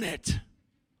like, darn it.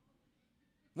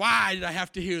 Why did I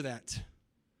have to hear that?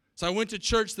 So I went to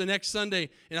church the next Sunday,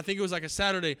 and I think it was like a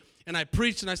Saturday, and I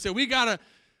preached, and I said, we gotta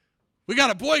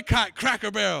boycott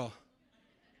Cracker Barrel.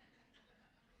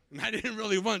 And I didn't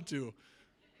really want to,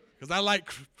 because I like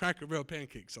Cracker Barrel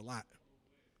pancakes a lot.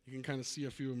 You can kind of see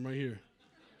a few of them right here.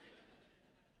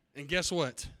 And guess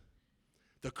what?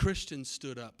 The Christians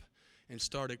stood up and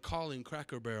started calling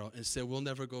Cracker Barrel and said, we'll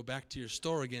never go back to your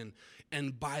store again.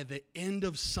 And by the end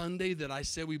of Sunday that I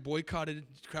said we boycotted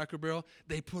Cracker Barrel,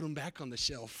 they put them back on the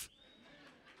shelf.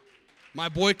 My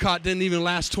boycott didn't even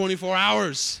last 24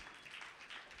 hours.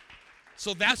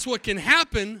 So that's what can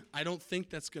happen. I don't think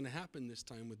that's going to happen this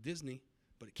time with Disney,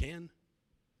 but it can.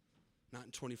 Not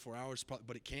in 24 hours,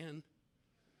 but it can.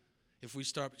 If we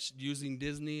start using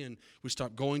Disney and we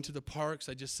start going to the parks,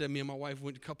 I just said me and my wife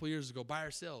went a couple years ago by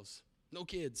ourselves. No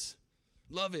kids.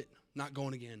 Love it. Not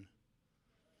going again.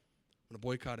 I'm going to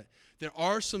boycott it. There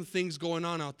are some things going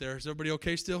on out there. Is everybody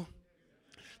okay still?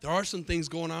 There are some things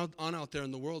going on out there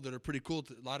in the world that are pretty cool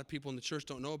that a lot of people in the church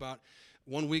don't know about.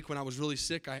 One week when I was really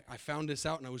sick, I found this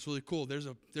out, and it was really cool.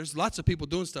 There's lots of people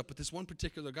doing stuff, but this one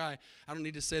particular guy, I don't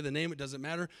need to say the name. It doesn't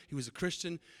matter. He was a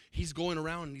Christian. He's going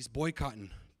around, and he's boycotting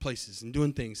places and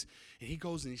doing things. And he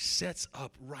goes and he sets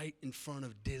up right in front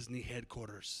of Disney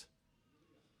headquarters.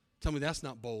 Tell me that's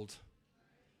not bold.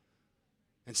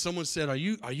 And someone said, are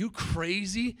you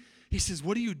crazy? He says,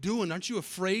 what are you doing? Aren't you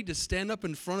afraid to stand up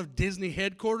in front of Disney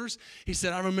headquarters? He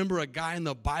said, I remember a guy in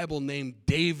the Bible named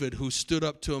David who stood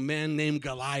up to a man named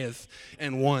Goliath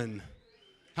and won.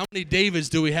 How many Davids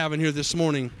do we have in here this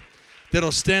morning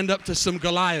that'll stand up to some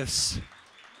Goliaths?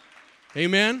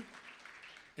 Amen?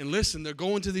 And listen, they're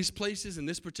going to these places, and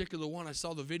this particular one, I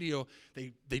saw the video,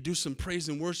 they do some praise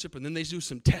and worship, and then they do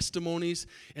some testimonies,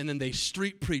 and then they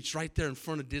street preach right there in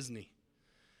front of Disney.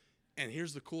 And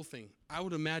here's the cool thing. I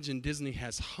would imagine Disney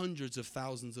has hundreds of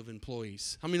thousands of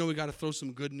employees. How many know we got to throw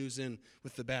some good news in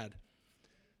with the bad?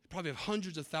 They probably have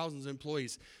hundreds of thousands of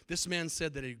employees. This man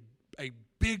said that a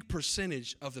big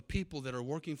percentage of the people that are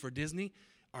working for Disney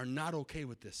are not okay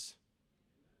with this.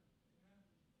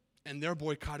 And they're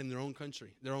boycotting their own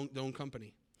country, their own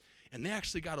company. And they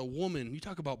actually got a woman, you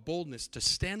talk about boldness, to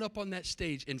stand up on that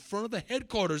stage in front of the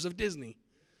headquarters of Disney,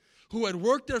 who had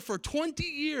worked there for 20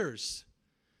 years,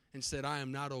 and said, I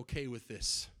am not okay with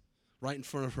this, right in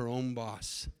front of her own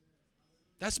boss.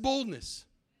 That's boldness.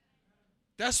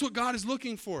 That's what God is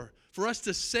looking for us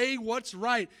to say what's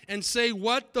right and say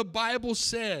what the Bible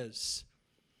says.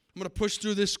 I'm going to push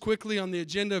through this quickly on the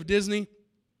agenda of Disney.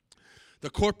 The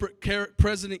corporate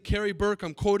president, Carrie Burke,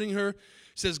 I'm quoting her,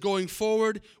 says, going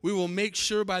forward, we will make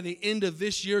sure by the end of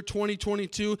this year,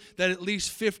 2022, that at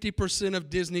least 50% of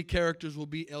Disney characters will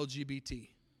be LGBT.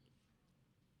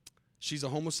 She's a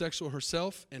homosexual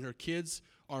herself, and her kids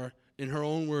are, in her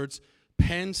own words,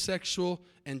 pansexual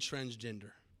and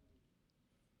transgender.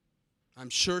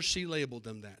 I'm sure she labeled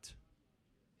them that.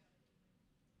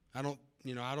 I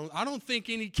don't think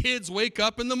any kids wake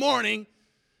up in the morning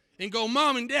and go,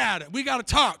 Mom and Dad, we got to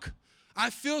talk.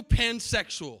 I feel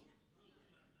pansexual.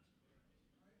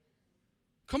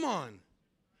 Come on.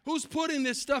 Who's putting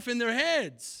this stuff in their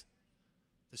heads?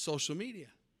 The social media.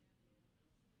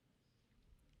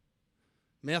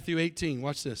 Matthew 18,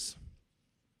 watch this.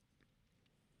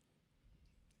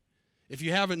 If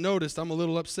you haven't noticed, I'm a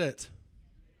little upset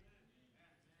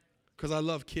because I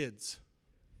love kids.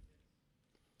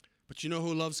 But you know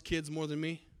who loves kids more than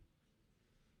me?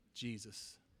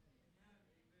 Jesus.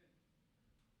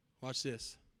 Watch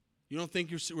this. You don't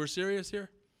think we're serious here?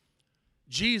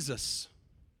 Jesus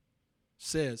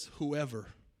says whoever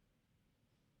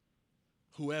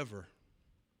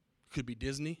could be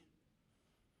Disney,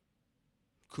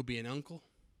 could be an uncle,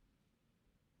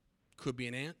 could be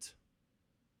an aunt,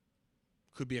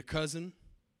 could be a cousin,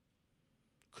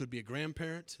 could be a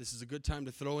grandparent. This is a good time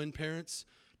to throw in parents.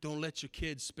 Don't let your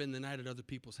kids spend the night at other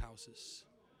people's houses.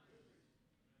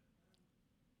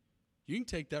 You can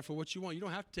take that for what you want. You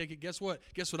don't have to take it. Guess what?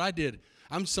 Guess what I did?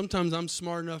 Sometimes I'm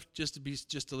smart enough just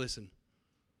to listen.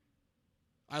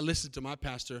 I listened to my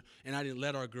pastor, and I didn't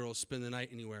let our girls spend the night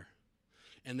anywhere.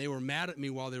 And they were mad at me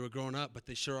while they were growing up, but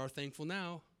they sure are thankful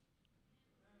now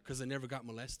because they never got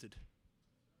molested.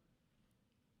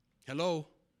 Hello?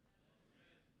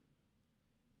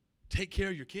 Take care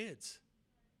of your kids.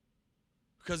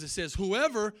 Because it says,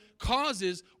 whoever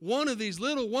causes one of these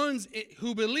little ones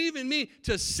who believe in me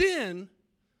to sin,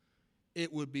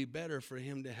 it would be better for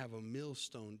him to have a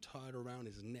millstone tied around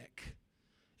his neck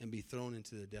and be thrown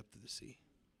into the depth of the sea.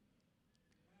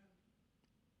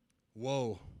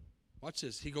 Whoa. Watch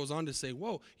this. He goes on to say,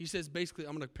 whoa. He says basically,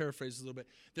 I'm going to paraphrase a little bit.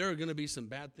 There are going to be some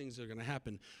bad things that are going to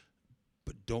happen,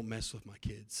 but don't mess with my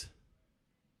kids.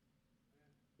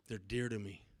 They're dear to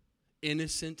me.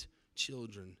 Innocent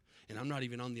children. And I'm not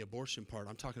even on the abortion part.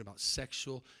 I'm talking about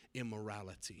sexual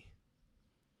immorality.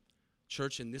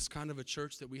 Church, in this kind of a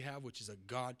church that we have, which is a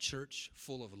God church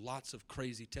full of lots of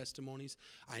crazy testimonies,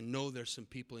 I know there's some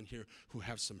people in here who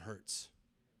have some hurts.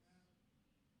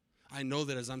 I know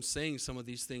that as I'm saying some of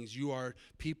these things, you are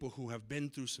people who have been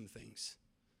through some things.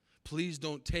 Please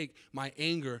don't take my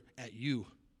anger at you.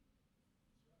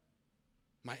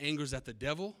 My anger's at the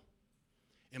devil,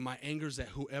 and my anger's at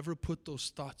whoever put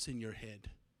those thoughts in your head.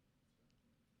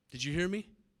 Did you hear me?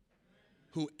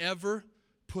 Whoever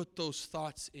put those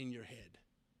thoughts in your head.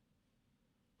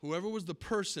 Whoever was the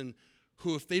person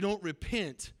who, if they don't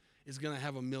repent, is going to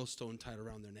have a millstone tied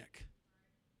around their neck.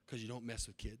 Because you don't mess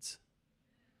with kids.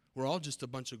 We're all just a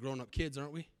bunch of grown-up kids,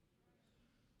 aren't we?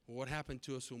 Well, what happened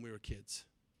to us when we were kids?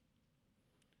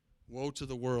 Woe to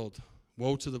the world.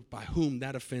 Woe to by whom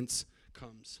that offense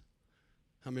comes.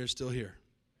 How many are still here?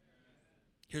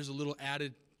 Here's a little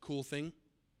added cool thing.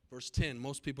 Verse 10,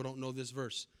 most people don't know this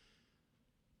verse.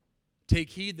 Take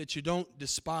heed that you don't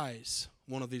despise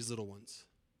one of these little ones.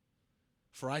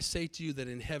 For I say to you that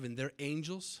in heaven their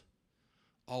angels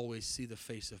always see the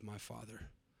face of my Father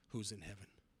who's in heaven.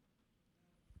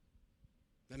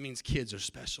 That means kids are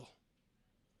special.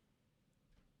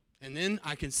 And then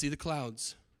I can see the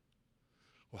clouds.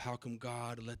 Well, how come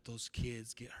God let those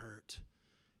kids get hurt?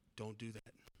 Don't do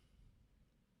that.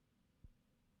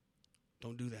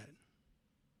 Don't do that.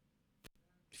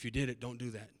 If you did it, don't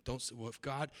do that. Don't say, well, if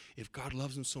God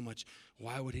loves them so much,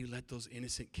 why would he let those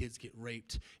innocent kids get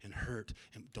raped and hurt?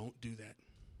 And don't do that.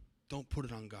 Don't put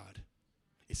it on God.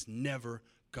 It's never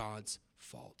God's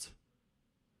fault.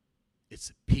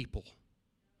 It's people.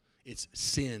 It's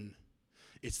sin.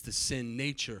 It's the sin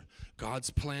nature.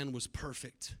 God's plan was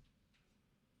perfect.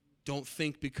 Don't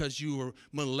think because you were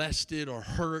molested or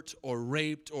hurt or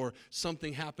raped or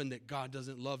something happened that God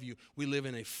doesn't love you. We live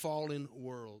in a fallen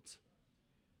world.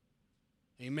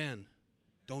 Amen.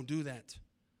 Don't do that.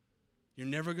 You're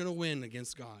never going to win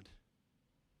against God.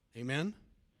 Amen?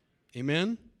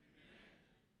 Amen?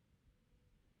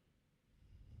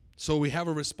 So we have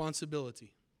a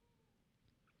responsibility.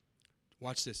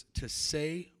 Watch this. To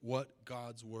say what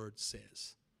God's word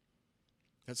says.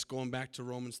 That's going back to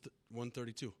Romans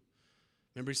 1:32.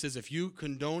 Remember, he says, if you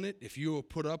condone it, if you will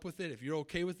put up with it, if you're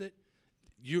okay with it,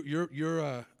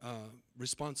 you're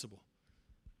responsible.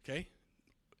 Okay?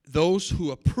 Those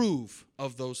who approve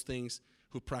of those things,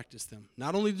 who practice them.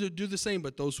 Not only to do the same,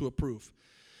 but those who approve.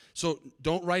 So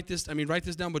don't write this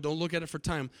down, but don't look at it for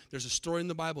time. There's a story in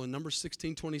the Bible in Numbers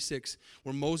 16:26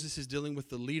 where Moses is dealing with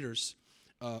the leaders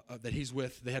that he's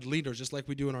with. They had leaders just like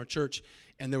we do in our church,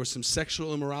 and there was some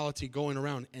sexual immorality going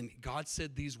around, and God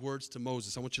said these words to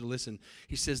Moses. I want you to listen.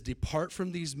 He says, depart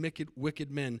from these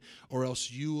wicked men, or else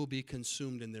you will be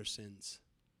consumed in their sins.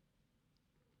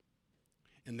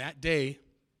 And that day,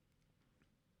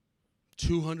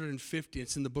 250,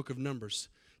 it's in the book of Numbers,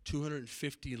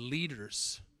 250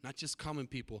 leaders, not just common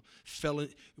people,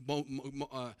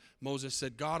 Moses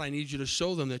said, God, I need you to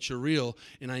show them that you're real,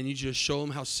 and I need you to show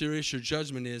them how serious your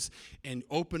judgment is, and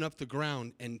open up the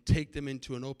ground and take them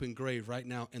into an open grave right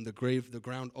now. And the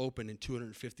ground opened, and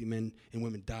 250 men and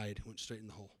women died, went straight in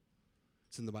the hole.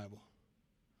 It's in the Bible.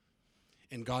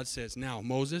 And God says, now,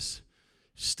 Moses,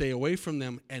 stay away from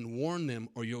them and warn them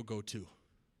or you'll go too.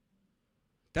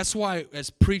 That's why, as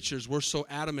preachers, we're so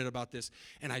adamant about this.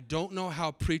 And I don't know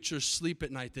how preachers sleep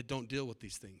at night that don't deal with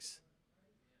these things.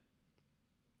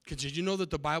 Because did you know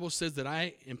that the Bible says that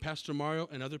I and Pastor Mario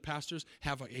and other pastors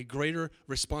have a greater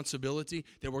responsibility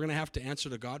that we're going to have to answer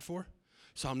to God for?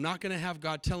 So I'm not going to have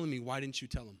God telling me, why didn't you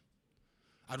tell him?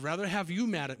 I'd rather have you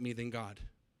mad at me than God.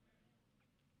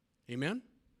 Amen?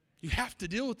 You have to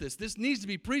deal with this. This needs to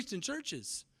be preached in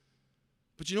churches.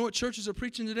 But you know what churches are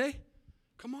preaching today?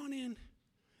 Come on in.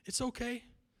 It's okay.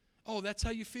 Oh, that's how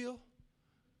you feel?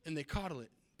 And they coddle it.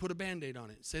 Put a Band-Aid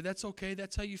on it. Say, that's okay.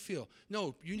 That's how you feel.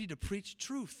 No, you need to preach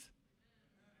truth.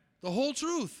 The whole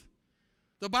truth.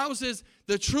 The Bible says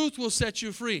the truth will set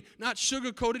you free, not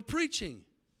sugar-coated preaching.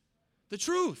 The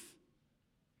truth.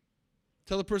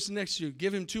 Tell the person next to you,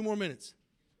 give him 2 more minutes.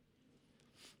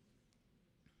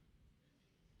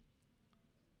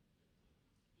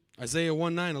 Isaiah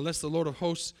 1:9, unless the Lord of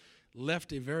hosts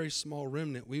left a very small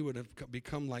remnant, we would have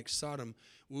become like Sodom.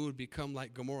 We would become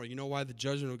like Gomorrah. You know why the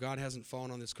judgment of God hasn't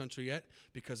fallen on this country yet?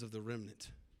 Because of the remnant.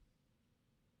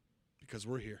 Because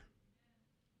we're here.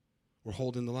 We're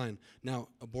holding the line. Now,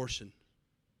 abortion.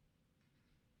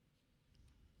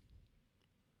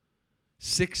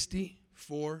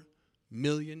 64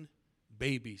 million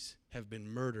babies have been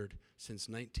murdered since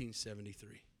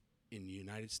 1973 in the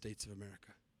United States of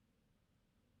America.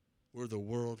 We're the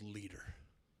world leader.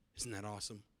 Isn't that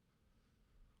awesome?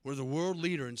 We're the world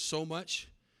leader in so much,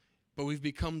 but we've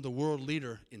become the world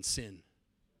leader in sin.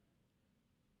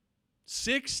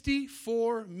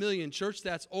 64 million. Church,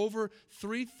 that's over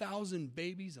 3,000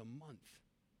 babies a month.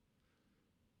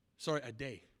 Sorry, a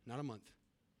day, not a month.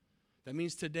 That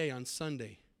means today, on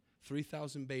Sunday,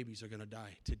 3,000 babies are going to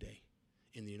die today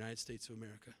in the United States of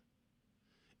America.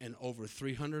 And over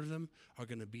 300 of them are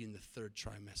going to be in the 3rd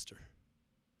trimester.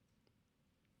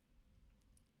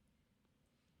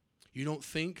 You don't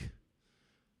think,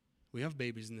 we have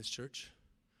babies in this church,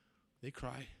 they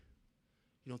cry.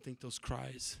 You don't think those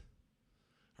cries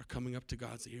are coming up to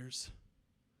God's ears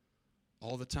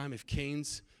all the time? If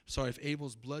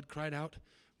Abel's blood cried out,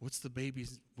 what's the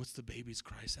baby's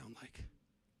cry sound like?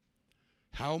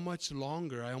 How much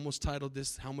longer? I almost titled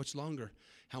this, How much longer?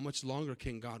 How much longer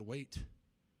can God wait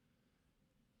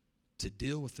to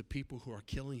deal with the people who are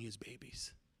killing his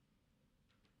babies?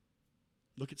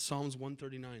 Look at Psalms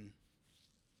 139.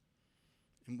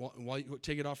 And while you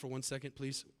take it off for 1 second,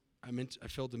 please. I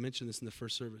failed to mention this in the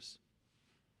first service.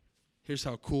 Here's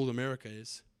how cool America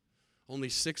is. Only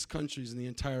 6 countries in the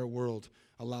entire world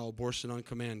allow abortion on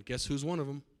command. Guess who's one of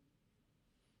them?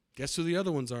 Guess who the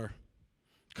other ones are?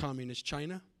 Communist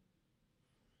China,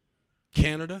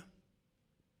 Canada,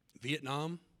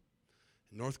 Vietnam,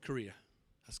 and North Korea.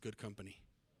 That's good company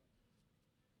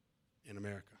in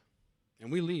America.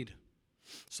 And we lead.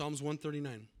 Psalms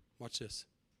 139. Watch this.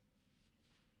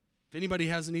 If anybody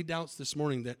has any doubts this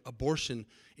morning that abortion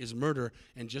is murder,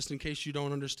 and just in case you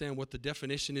don't understand what the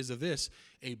definition is of this,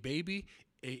 a baby,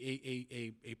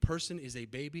 a person is a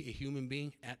baby, a human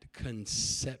being at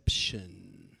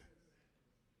conception.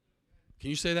 Can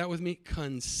you say that with me?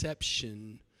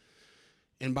 Conception.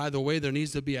 And by the way, there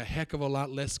needs to be a heck of a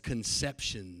lot less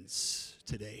conceptions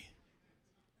today.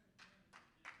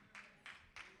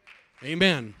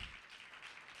 Amen.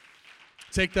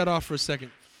 Take that off for a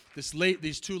second.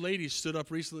 These 2 ladies stood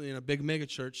up recently in a big mega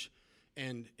church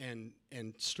and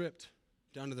stripped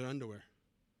down to their underwear.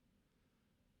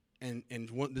 And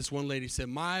this one lady said,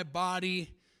 "My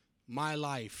body, my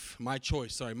life, my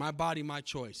choice." Sorry, my body, my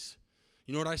choice.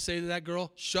 You know what I say to that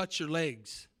girl? Shut your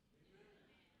legs.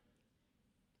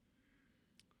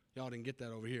 Y'all didn't get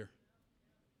that over here.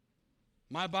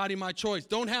 My body, my choice.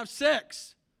 Don't have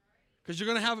sex because you're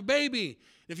going to have a baby.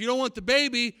 If you don't want the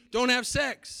baby, don't have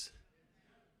sex.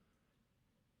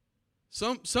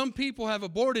 Some people have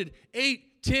aborted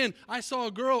 8, 10. I saw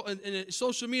a girl in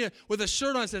social media with a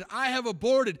shirt on that said, I have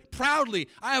aborted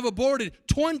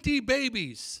 20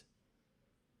 babies.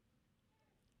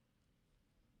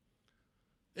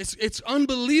 It's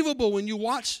unbelievable when you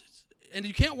watch, and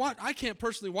you can't watch. I can't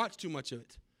personally watch too much of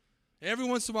it. Every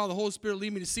once in a while, the Holy Spirit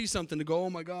leads me to see something to go, oh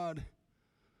my God.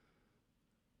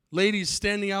 Ladies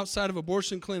standing outside of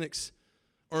abortion clinics,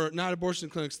 or not abortion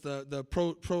clinics, the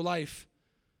pro-life,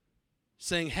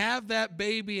 saying, have that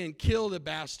baby and kill the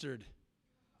bastard.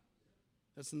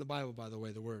 That's in the Bible, by the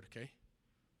way, the word, okay?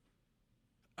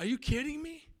 Are you kidding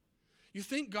me? You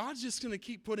think God's just going to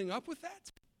keep putting up with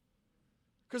that?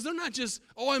 Because they're not just,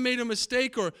 I made a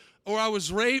mistake or I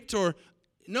was raped or,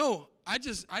 no, I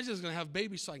just going to have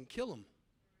babies so I can kill them.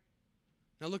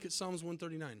 Now look at Psalms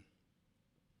 139.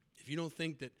 If you don't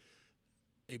think that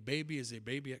a baby is a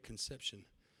baby at conception,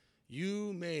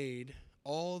 you made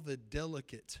all the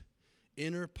delicate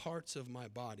inner parts of my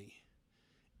body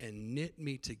and knit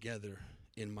me together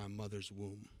in my mother's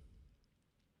womb.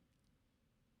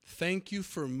 Thank you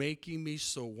for making me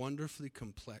so wonderfully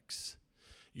complex.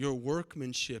 Your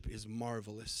workmanship is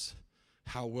marvelous.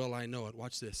 How well I know it.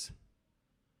 Watch this.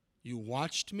 You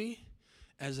watched me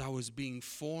as I was being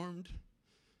formed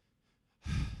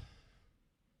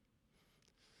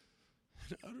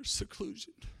in utter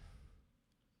seclusion.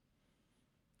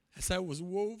 As I was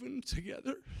woven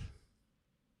together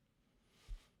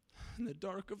in the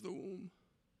dark of the womb.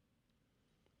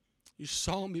 You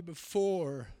saw me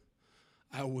before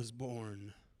I was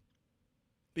born.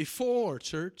 Before,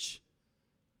 church.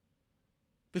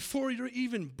 Before you were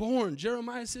even born.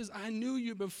 Jeremiah says, I knew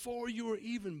you before you were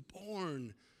even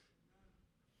born.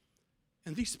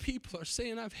 And these people are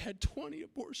saying, I've had 20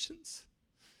 abortions.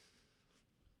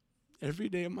 Every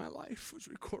day of my life was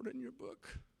recorded in your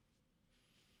book.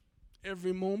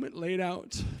 Every moment laid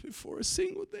out before a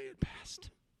single day had passed.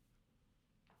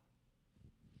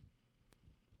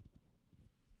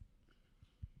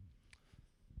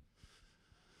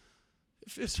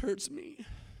 If this hurts me,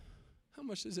 how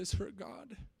much does this hurt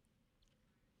God?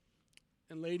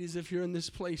 And ladies, if you're in this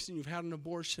place and you've had an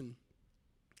abortion,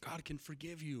 God can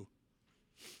forgive you.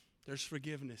 There's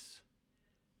forgiveness.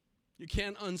 You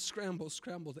can't unscramble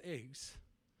scrambled eggs.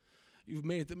 You've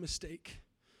made the mistake.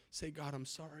 Say, God, I'm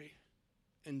sorry.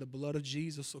 And the blood of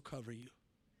Jesus will cover you.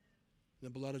 The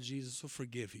blood of Jesus will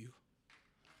forgive you.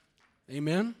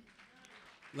 Amen?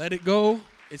 Let it go.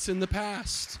 It's in the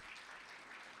past.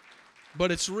 But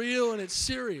it's real and it's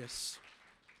serious.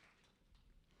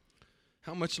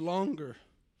 How much longer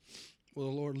will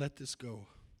the Lord let this go?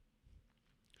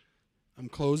 I'm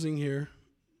closing here.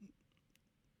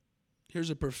 Here's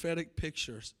a prophetic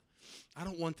picture. I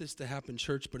don't want this to happen,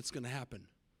 church, but it's going to happen.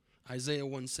 Isaiah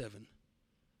 1:7.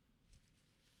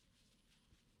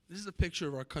 This is a picture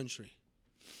of our country.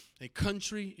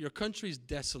 Your country is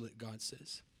desolate, God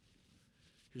says.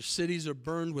 Your cities are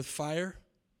burned with fire.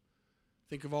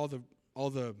 Think of all the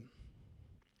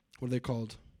what are they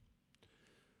called?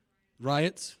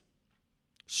 Riots.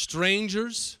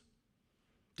 Strangers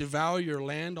devour your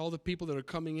land. All the people that are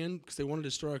coming in because they want to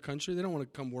destroy our country, they don't want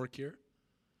to come work here.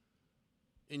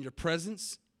 In your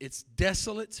presence, it's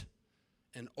desolate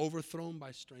and overthrown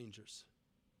by strangers.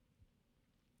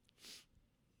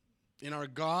 In our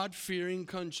God-fearing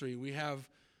country, we have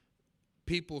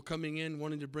people coming in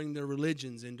wanting to bring their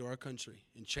religions into our country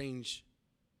and change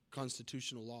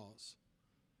constitutional laws.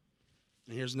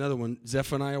 And here's another one,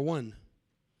 Zephaniah 1.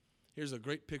 Here's a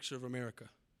great picture of America.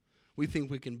 We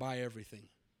think we can buy everything.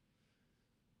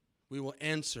 We will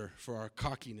answer for our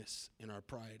cockiness and our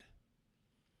pride.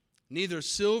 Neither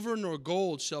silver nor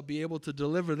gold shall be able to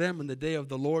deliver them in the day of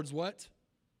the Lord's what?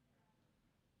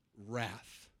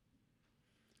 Wrath.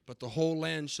 But the whole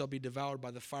land shall be devoured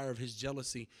by the fire of his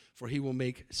jealousy, for he will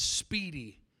make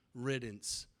speedy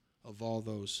riddance of all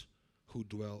those who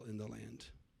dwell in the land.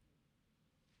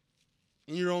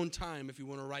 In your own time, if you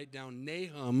want to write down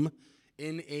Nahum,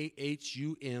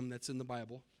 Nahum, that's in the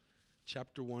Bible,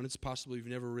 chapter 1. It's possible you've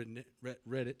never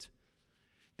read it.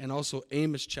 And also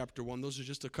Amos chapter 1. Those are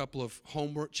just a couple of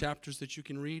homework chapters that you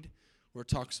can read where it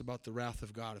talks about the wrath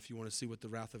of God if you want to see what the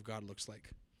wrath of God looks like.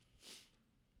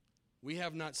 We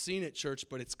have not seen it, church,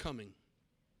 but it's coming.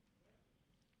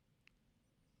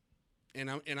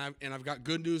 And I've got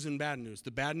good news and bad news.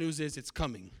 The bad news is it's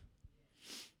coming.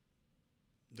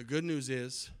 The good news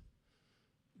is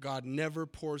God never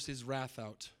pours his wrath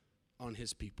out on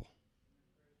his people.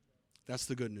 That's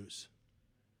the good news.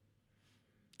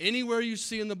 Anywhere you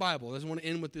see in the Bible, I just want to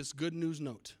end with this good news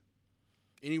note.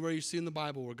 Anywhere you see in the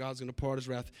Bible where God's going to pour out his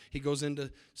wrath, he goes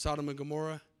into Sodom and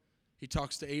Gomorrah. He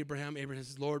talks to Abraham. Abraham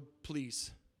says, Lord,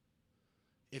 please,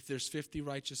 if there's 50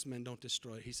 righteous men, don't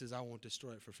destroy it. He says, I won't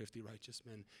destroy it for 50 righteous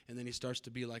men. And then he starts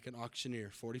to be like an auctioneer.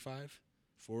 45,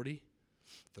 40,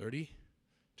 30,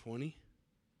 20,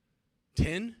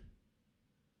 10.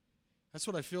 That's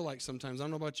what I feel like sometimes. I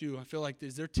don't know about you. I feel like,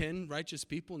 is there 10 righteous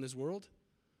people in this world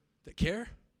that care?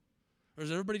 Or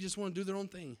does everybody just want to do their own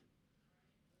thing?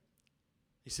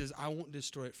 He says, I won't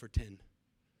destroy it for 10.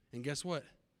 And guess what?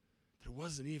 There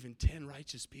wasn't even 10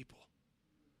 righteous people.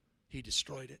 He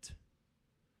destroyed it.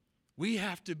 We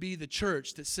have to be the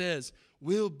church that says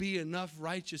we'll be enough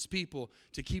righteous people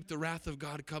to keep the wrath of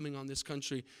God coming on this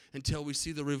country until we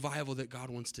see the revival that God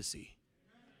wants to see.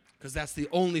 Because that's the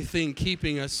only thing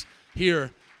keeping us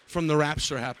here from the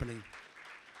rapture happening.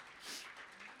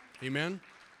 Amen?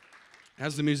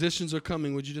 As the musicians are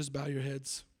coming, would you just bow your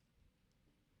heads?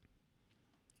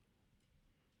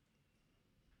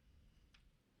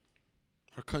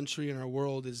 Our country and our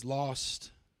world is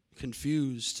lost,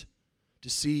 confused,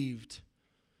 deceived,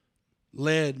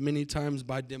 led many times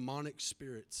by demonic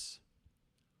spirits.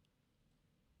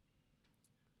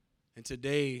 And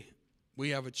today,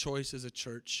 we have a choice as a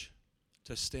church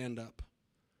to stand up.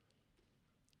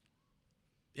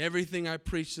 Everything I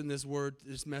preached in this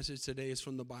message today is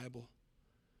from the Bible.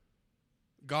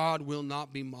 God will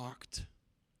not be mocked.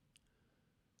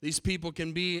 These people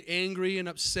can be angry and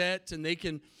upset, and they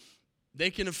can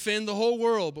offend the whole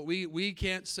world, but we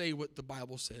can't say what the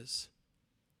Bible says.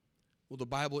 Well, the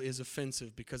Bible is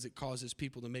offensive because it causes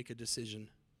people to make a decision.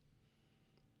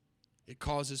 It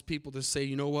causes people to say,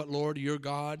 you know what, Lord, you're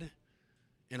God,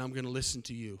 and I'm going to listen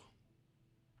to you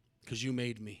because you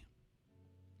made me.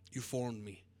 You formed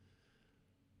me.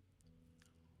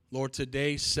 Lord,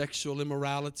 today sexual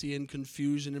immorality and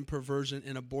confusion and perversion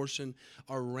and abortion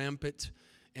are rampant.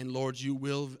 And Lord, you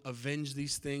will avenge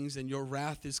these things, and your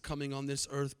wrath is coming on this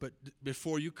earth. But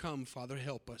before you come, Father,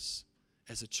 help us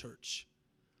as a church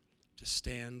to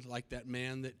stand like that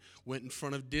man that went in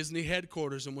front of Disney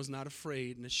headquarters and was not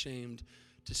afraid and ashamed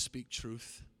to speak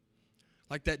truth.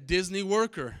 Like that Disney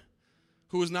worker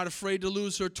who was not afraid to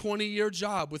lose her 20-year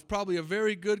job with probably a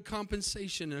very good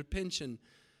compensation and a pension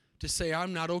to say,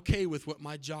 I'm not okay with what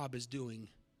my job is doing.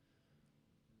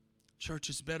 Church,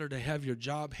 it's better to have your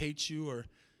job hate you or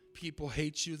people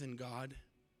hate you than God.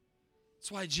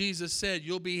 That's why Jesus said,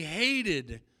 you'll be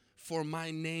hated for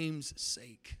my name's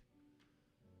sake.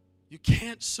 You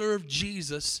can't serve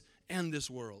Jesus and this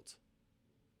world.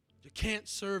 You can't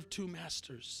serve two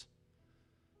masters.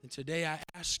 And today I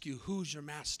ask you, who's your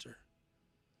master?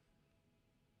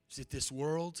 Is it this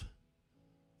world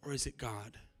or is it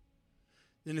God?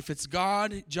 And if it's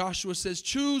God, Joshua says,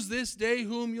 choose this day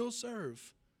whom you'll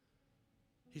serve.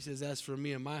 He says, as for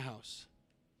me and my house,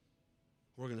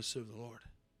 we're going to serve the Lord.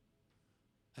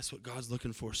 That's what God's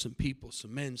looking for. Some people,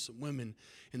 some men, some women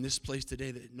in this place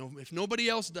today that if nobody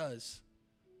else does,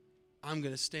 I'm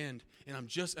going to stand. And I'm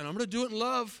going to do it in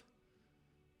love.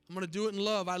 I'm going to do it in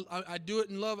love. I do it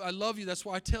in love. I love you. That's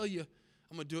why I tell you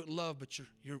I'm going to do it in love. But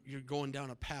you're going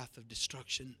down a path of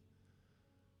destruction.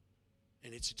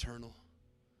 And it's eternal.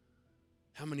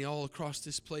 How many all across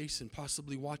this place and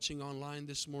possibly watching online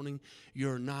this morning,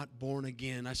 you're not born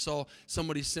again? I saw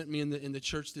somebody sent me in the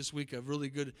church this week a really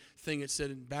good thing. It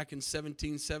said back in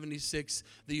 1776,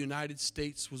 the United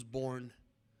States was born.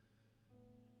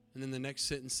 And then the next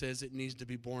sentence says it needs to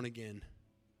be born again.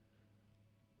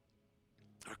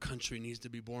 Our country needs to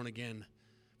be born again.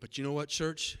 But you know what,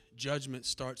 church? Judgment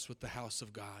starts with the house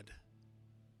of God.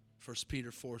 1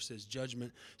 Peter 4 says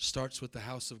judgment starts with the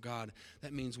house of God.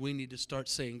 That means we need to start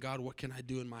saying, God, what can I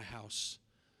do in my house?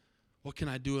 What can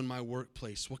I do in my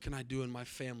workplace? What can I do in my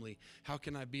family? How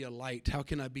can I be a light? How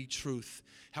can I be truth?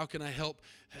 How can I help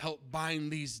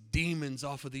bind these demons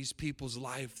off of these people's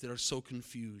life that are so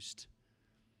confused?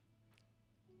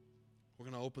 We're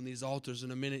going to open these altars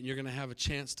in a minute, and you're going to have a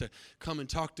chance to come and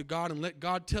talk to God and let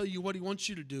God tell you what he wants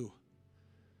you to do.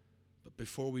 But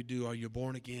before we do, are you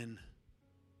born again?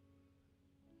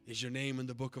 Is your name in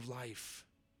the book of life?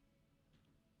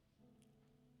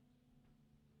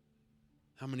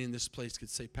 How many in this place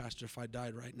could say, Pastor, if I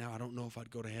died right now, I don't know if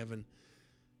I'd go to heaven,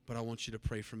 but I want you to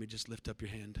pray for me. Just lift up your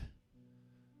hand.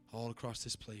 All across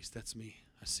this place, that's me.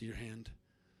 I see your hand.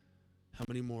 How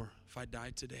many more? If I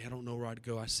died today, I don't know where I'd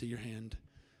go. I see your hand.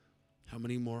 How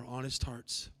many more? Honest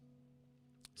hearts.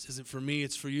 This isn't for me,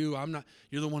 it's for you.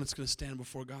 You're the one that's going to stand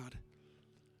before God.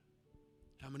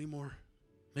 How many more?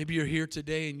 Maybe you're here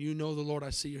today and you know the Lord. I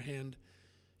see your hand.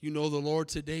 You know the Lord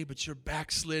today, but you're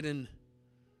backslidden.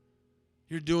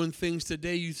 You're doing things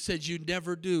today you said you'd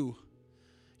never do.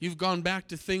 You've gone back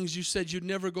to things you said you'd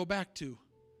never go back to.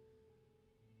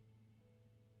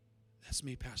 That's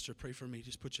me, Pastor. Pray for me.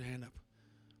 Just put your hand up.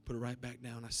 Put it right back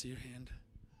down. I see your hand.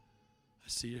 I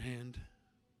see your hand.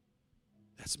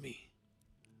 That's me.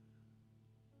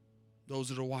 Those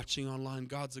that are watching online,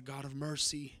 God's a God of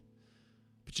mercy.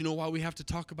 But you know why we have to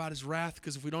talk about his wrath?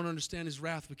 Because if we don't understand his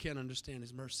wrath, we can't understand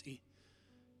his mercy.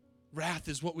 Wrath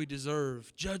is what we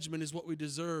deserve. Judgment is what we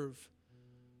deserve.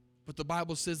 But the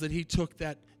Bible says that he took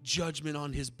that judgment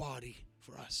on his body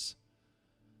for us.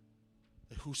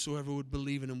 That whosoever would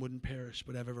believe in him wouldn't perish,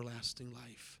 but have everlasting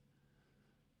life.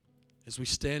 As we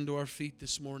stand to our feet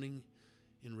this morning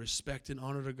in respect and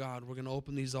honor to God, we're going to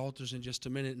open these altars in just a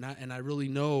minute. And I really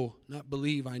know, not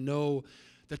believe, I know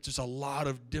that there's a lot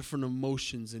of different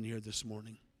emotions in here this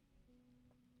morning.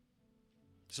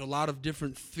 There's a lot of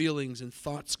different feelings and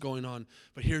thoughts going on.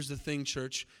 But here's the thing,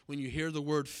 church. When you hear the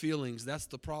word feelings, that's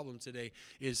the problem today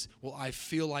is, well, I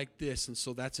feel like this, and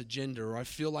so that's a gender. Or I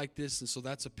feel like this, and so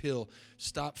that's a pill.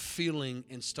 Stop feeling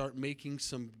and start making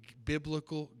some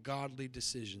biblical, godly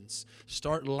decisions.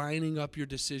 Start lining up your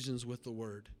decisions with the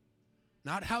word.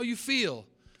 Not how you feel.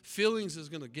 Feelings is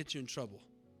going to get you in trouble.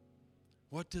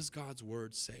 What does God's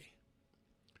word say?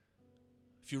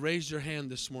 If you raised your hand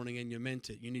this morning and you meant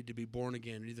it, you need to be born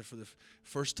again, either for the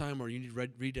first time or you need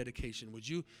rededication. Would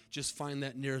you just find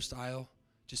that nearest aisle?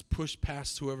 Just push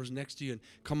past whoever's next to you and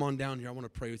come on down here. I want to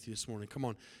pray with you this morning. Come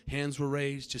on. Hands were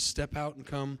raised. Just step out and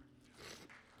come.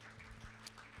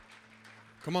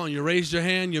 Come on. You raised your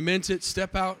hand. You meant it.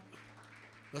 Step out.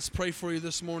 Let's pray for you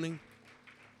this morning.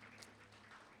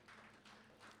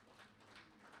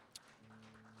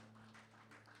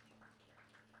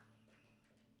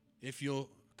 If you'll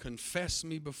confess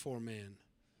me before man,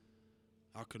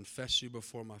 I'll confess you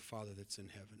before my Father that's in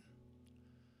heaven.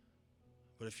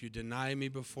 But if you deny me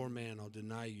before man, I'll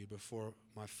deny you before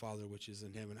my Father which is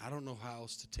in heaven. I don't know how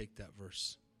else to take that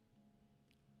verse.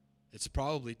 It's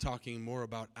probably talking more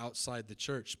about outside the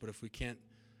church, but if we can't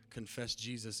confess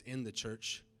Jesus in the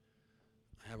church,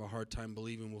 I have a hard time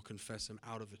believing we'll confess him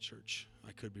out of the church.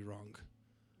 I could be wrong.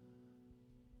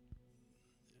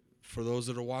 For those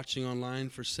that are watching online,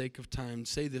 for sake of time,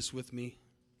 say this with me.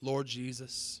 Lord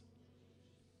Jesus,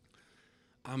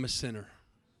 I'm a sinner.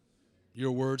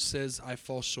 Your word says I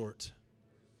fall short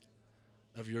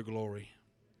of your glory.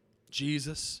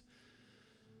 Jesus,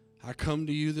 I come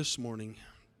to you this morning,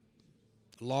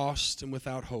 lost and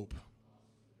without hope,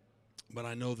 but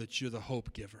I know that you're the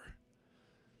hope giver.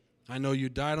 I know you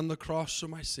died on the cross for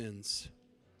my sins.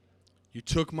 You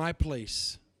took my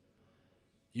place.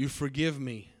 You forgive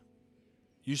me.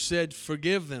 You said,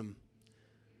 forgive them,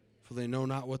 for they know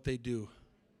not what they do.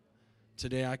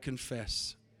 Today I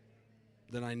confess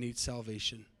that I need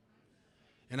salvation.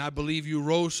 And I believe you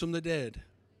rose from the dead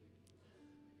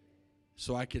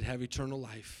so I could have eternal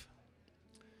life.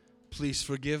 Please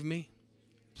forgive me.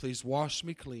 Please wash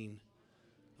me clean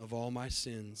of all my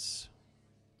sins.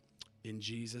 In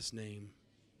Jesus' name,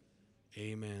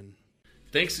 amen.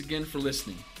 Thanks again for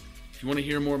listening. If you want to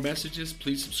hear more messages,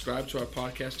 please subscribe to our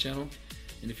podcast channel.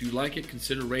 And if you like it,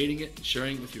 consider rating it and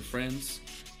sharing it with your friends.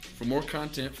 For more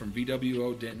content from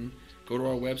VWO Denton, go to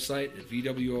our website at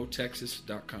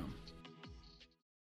VWOTexas.com.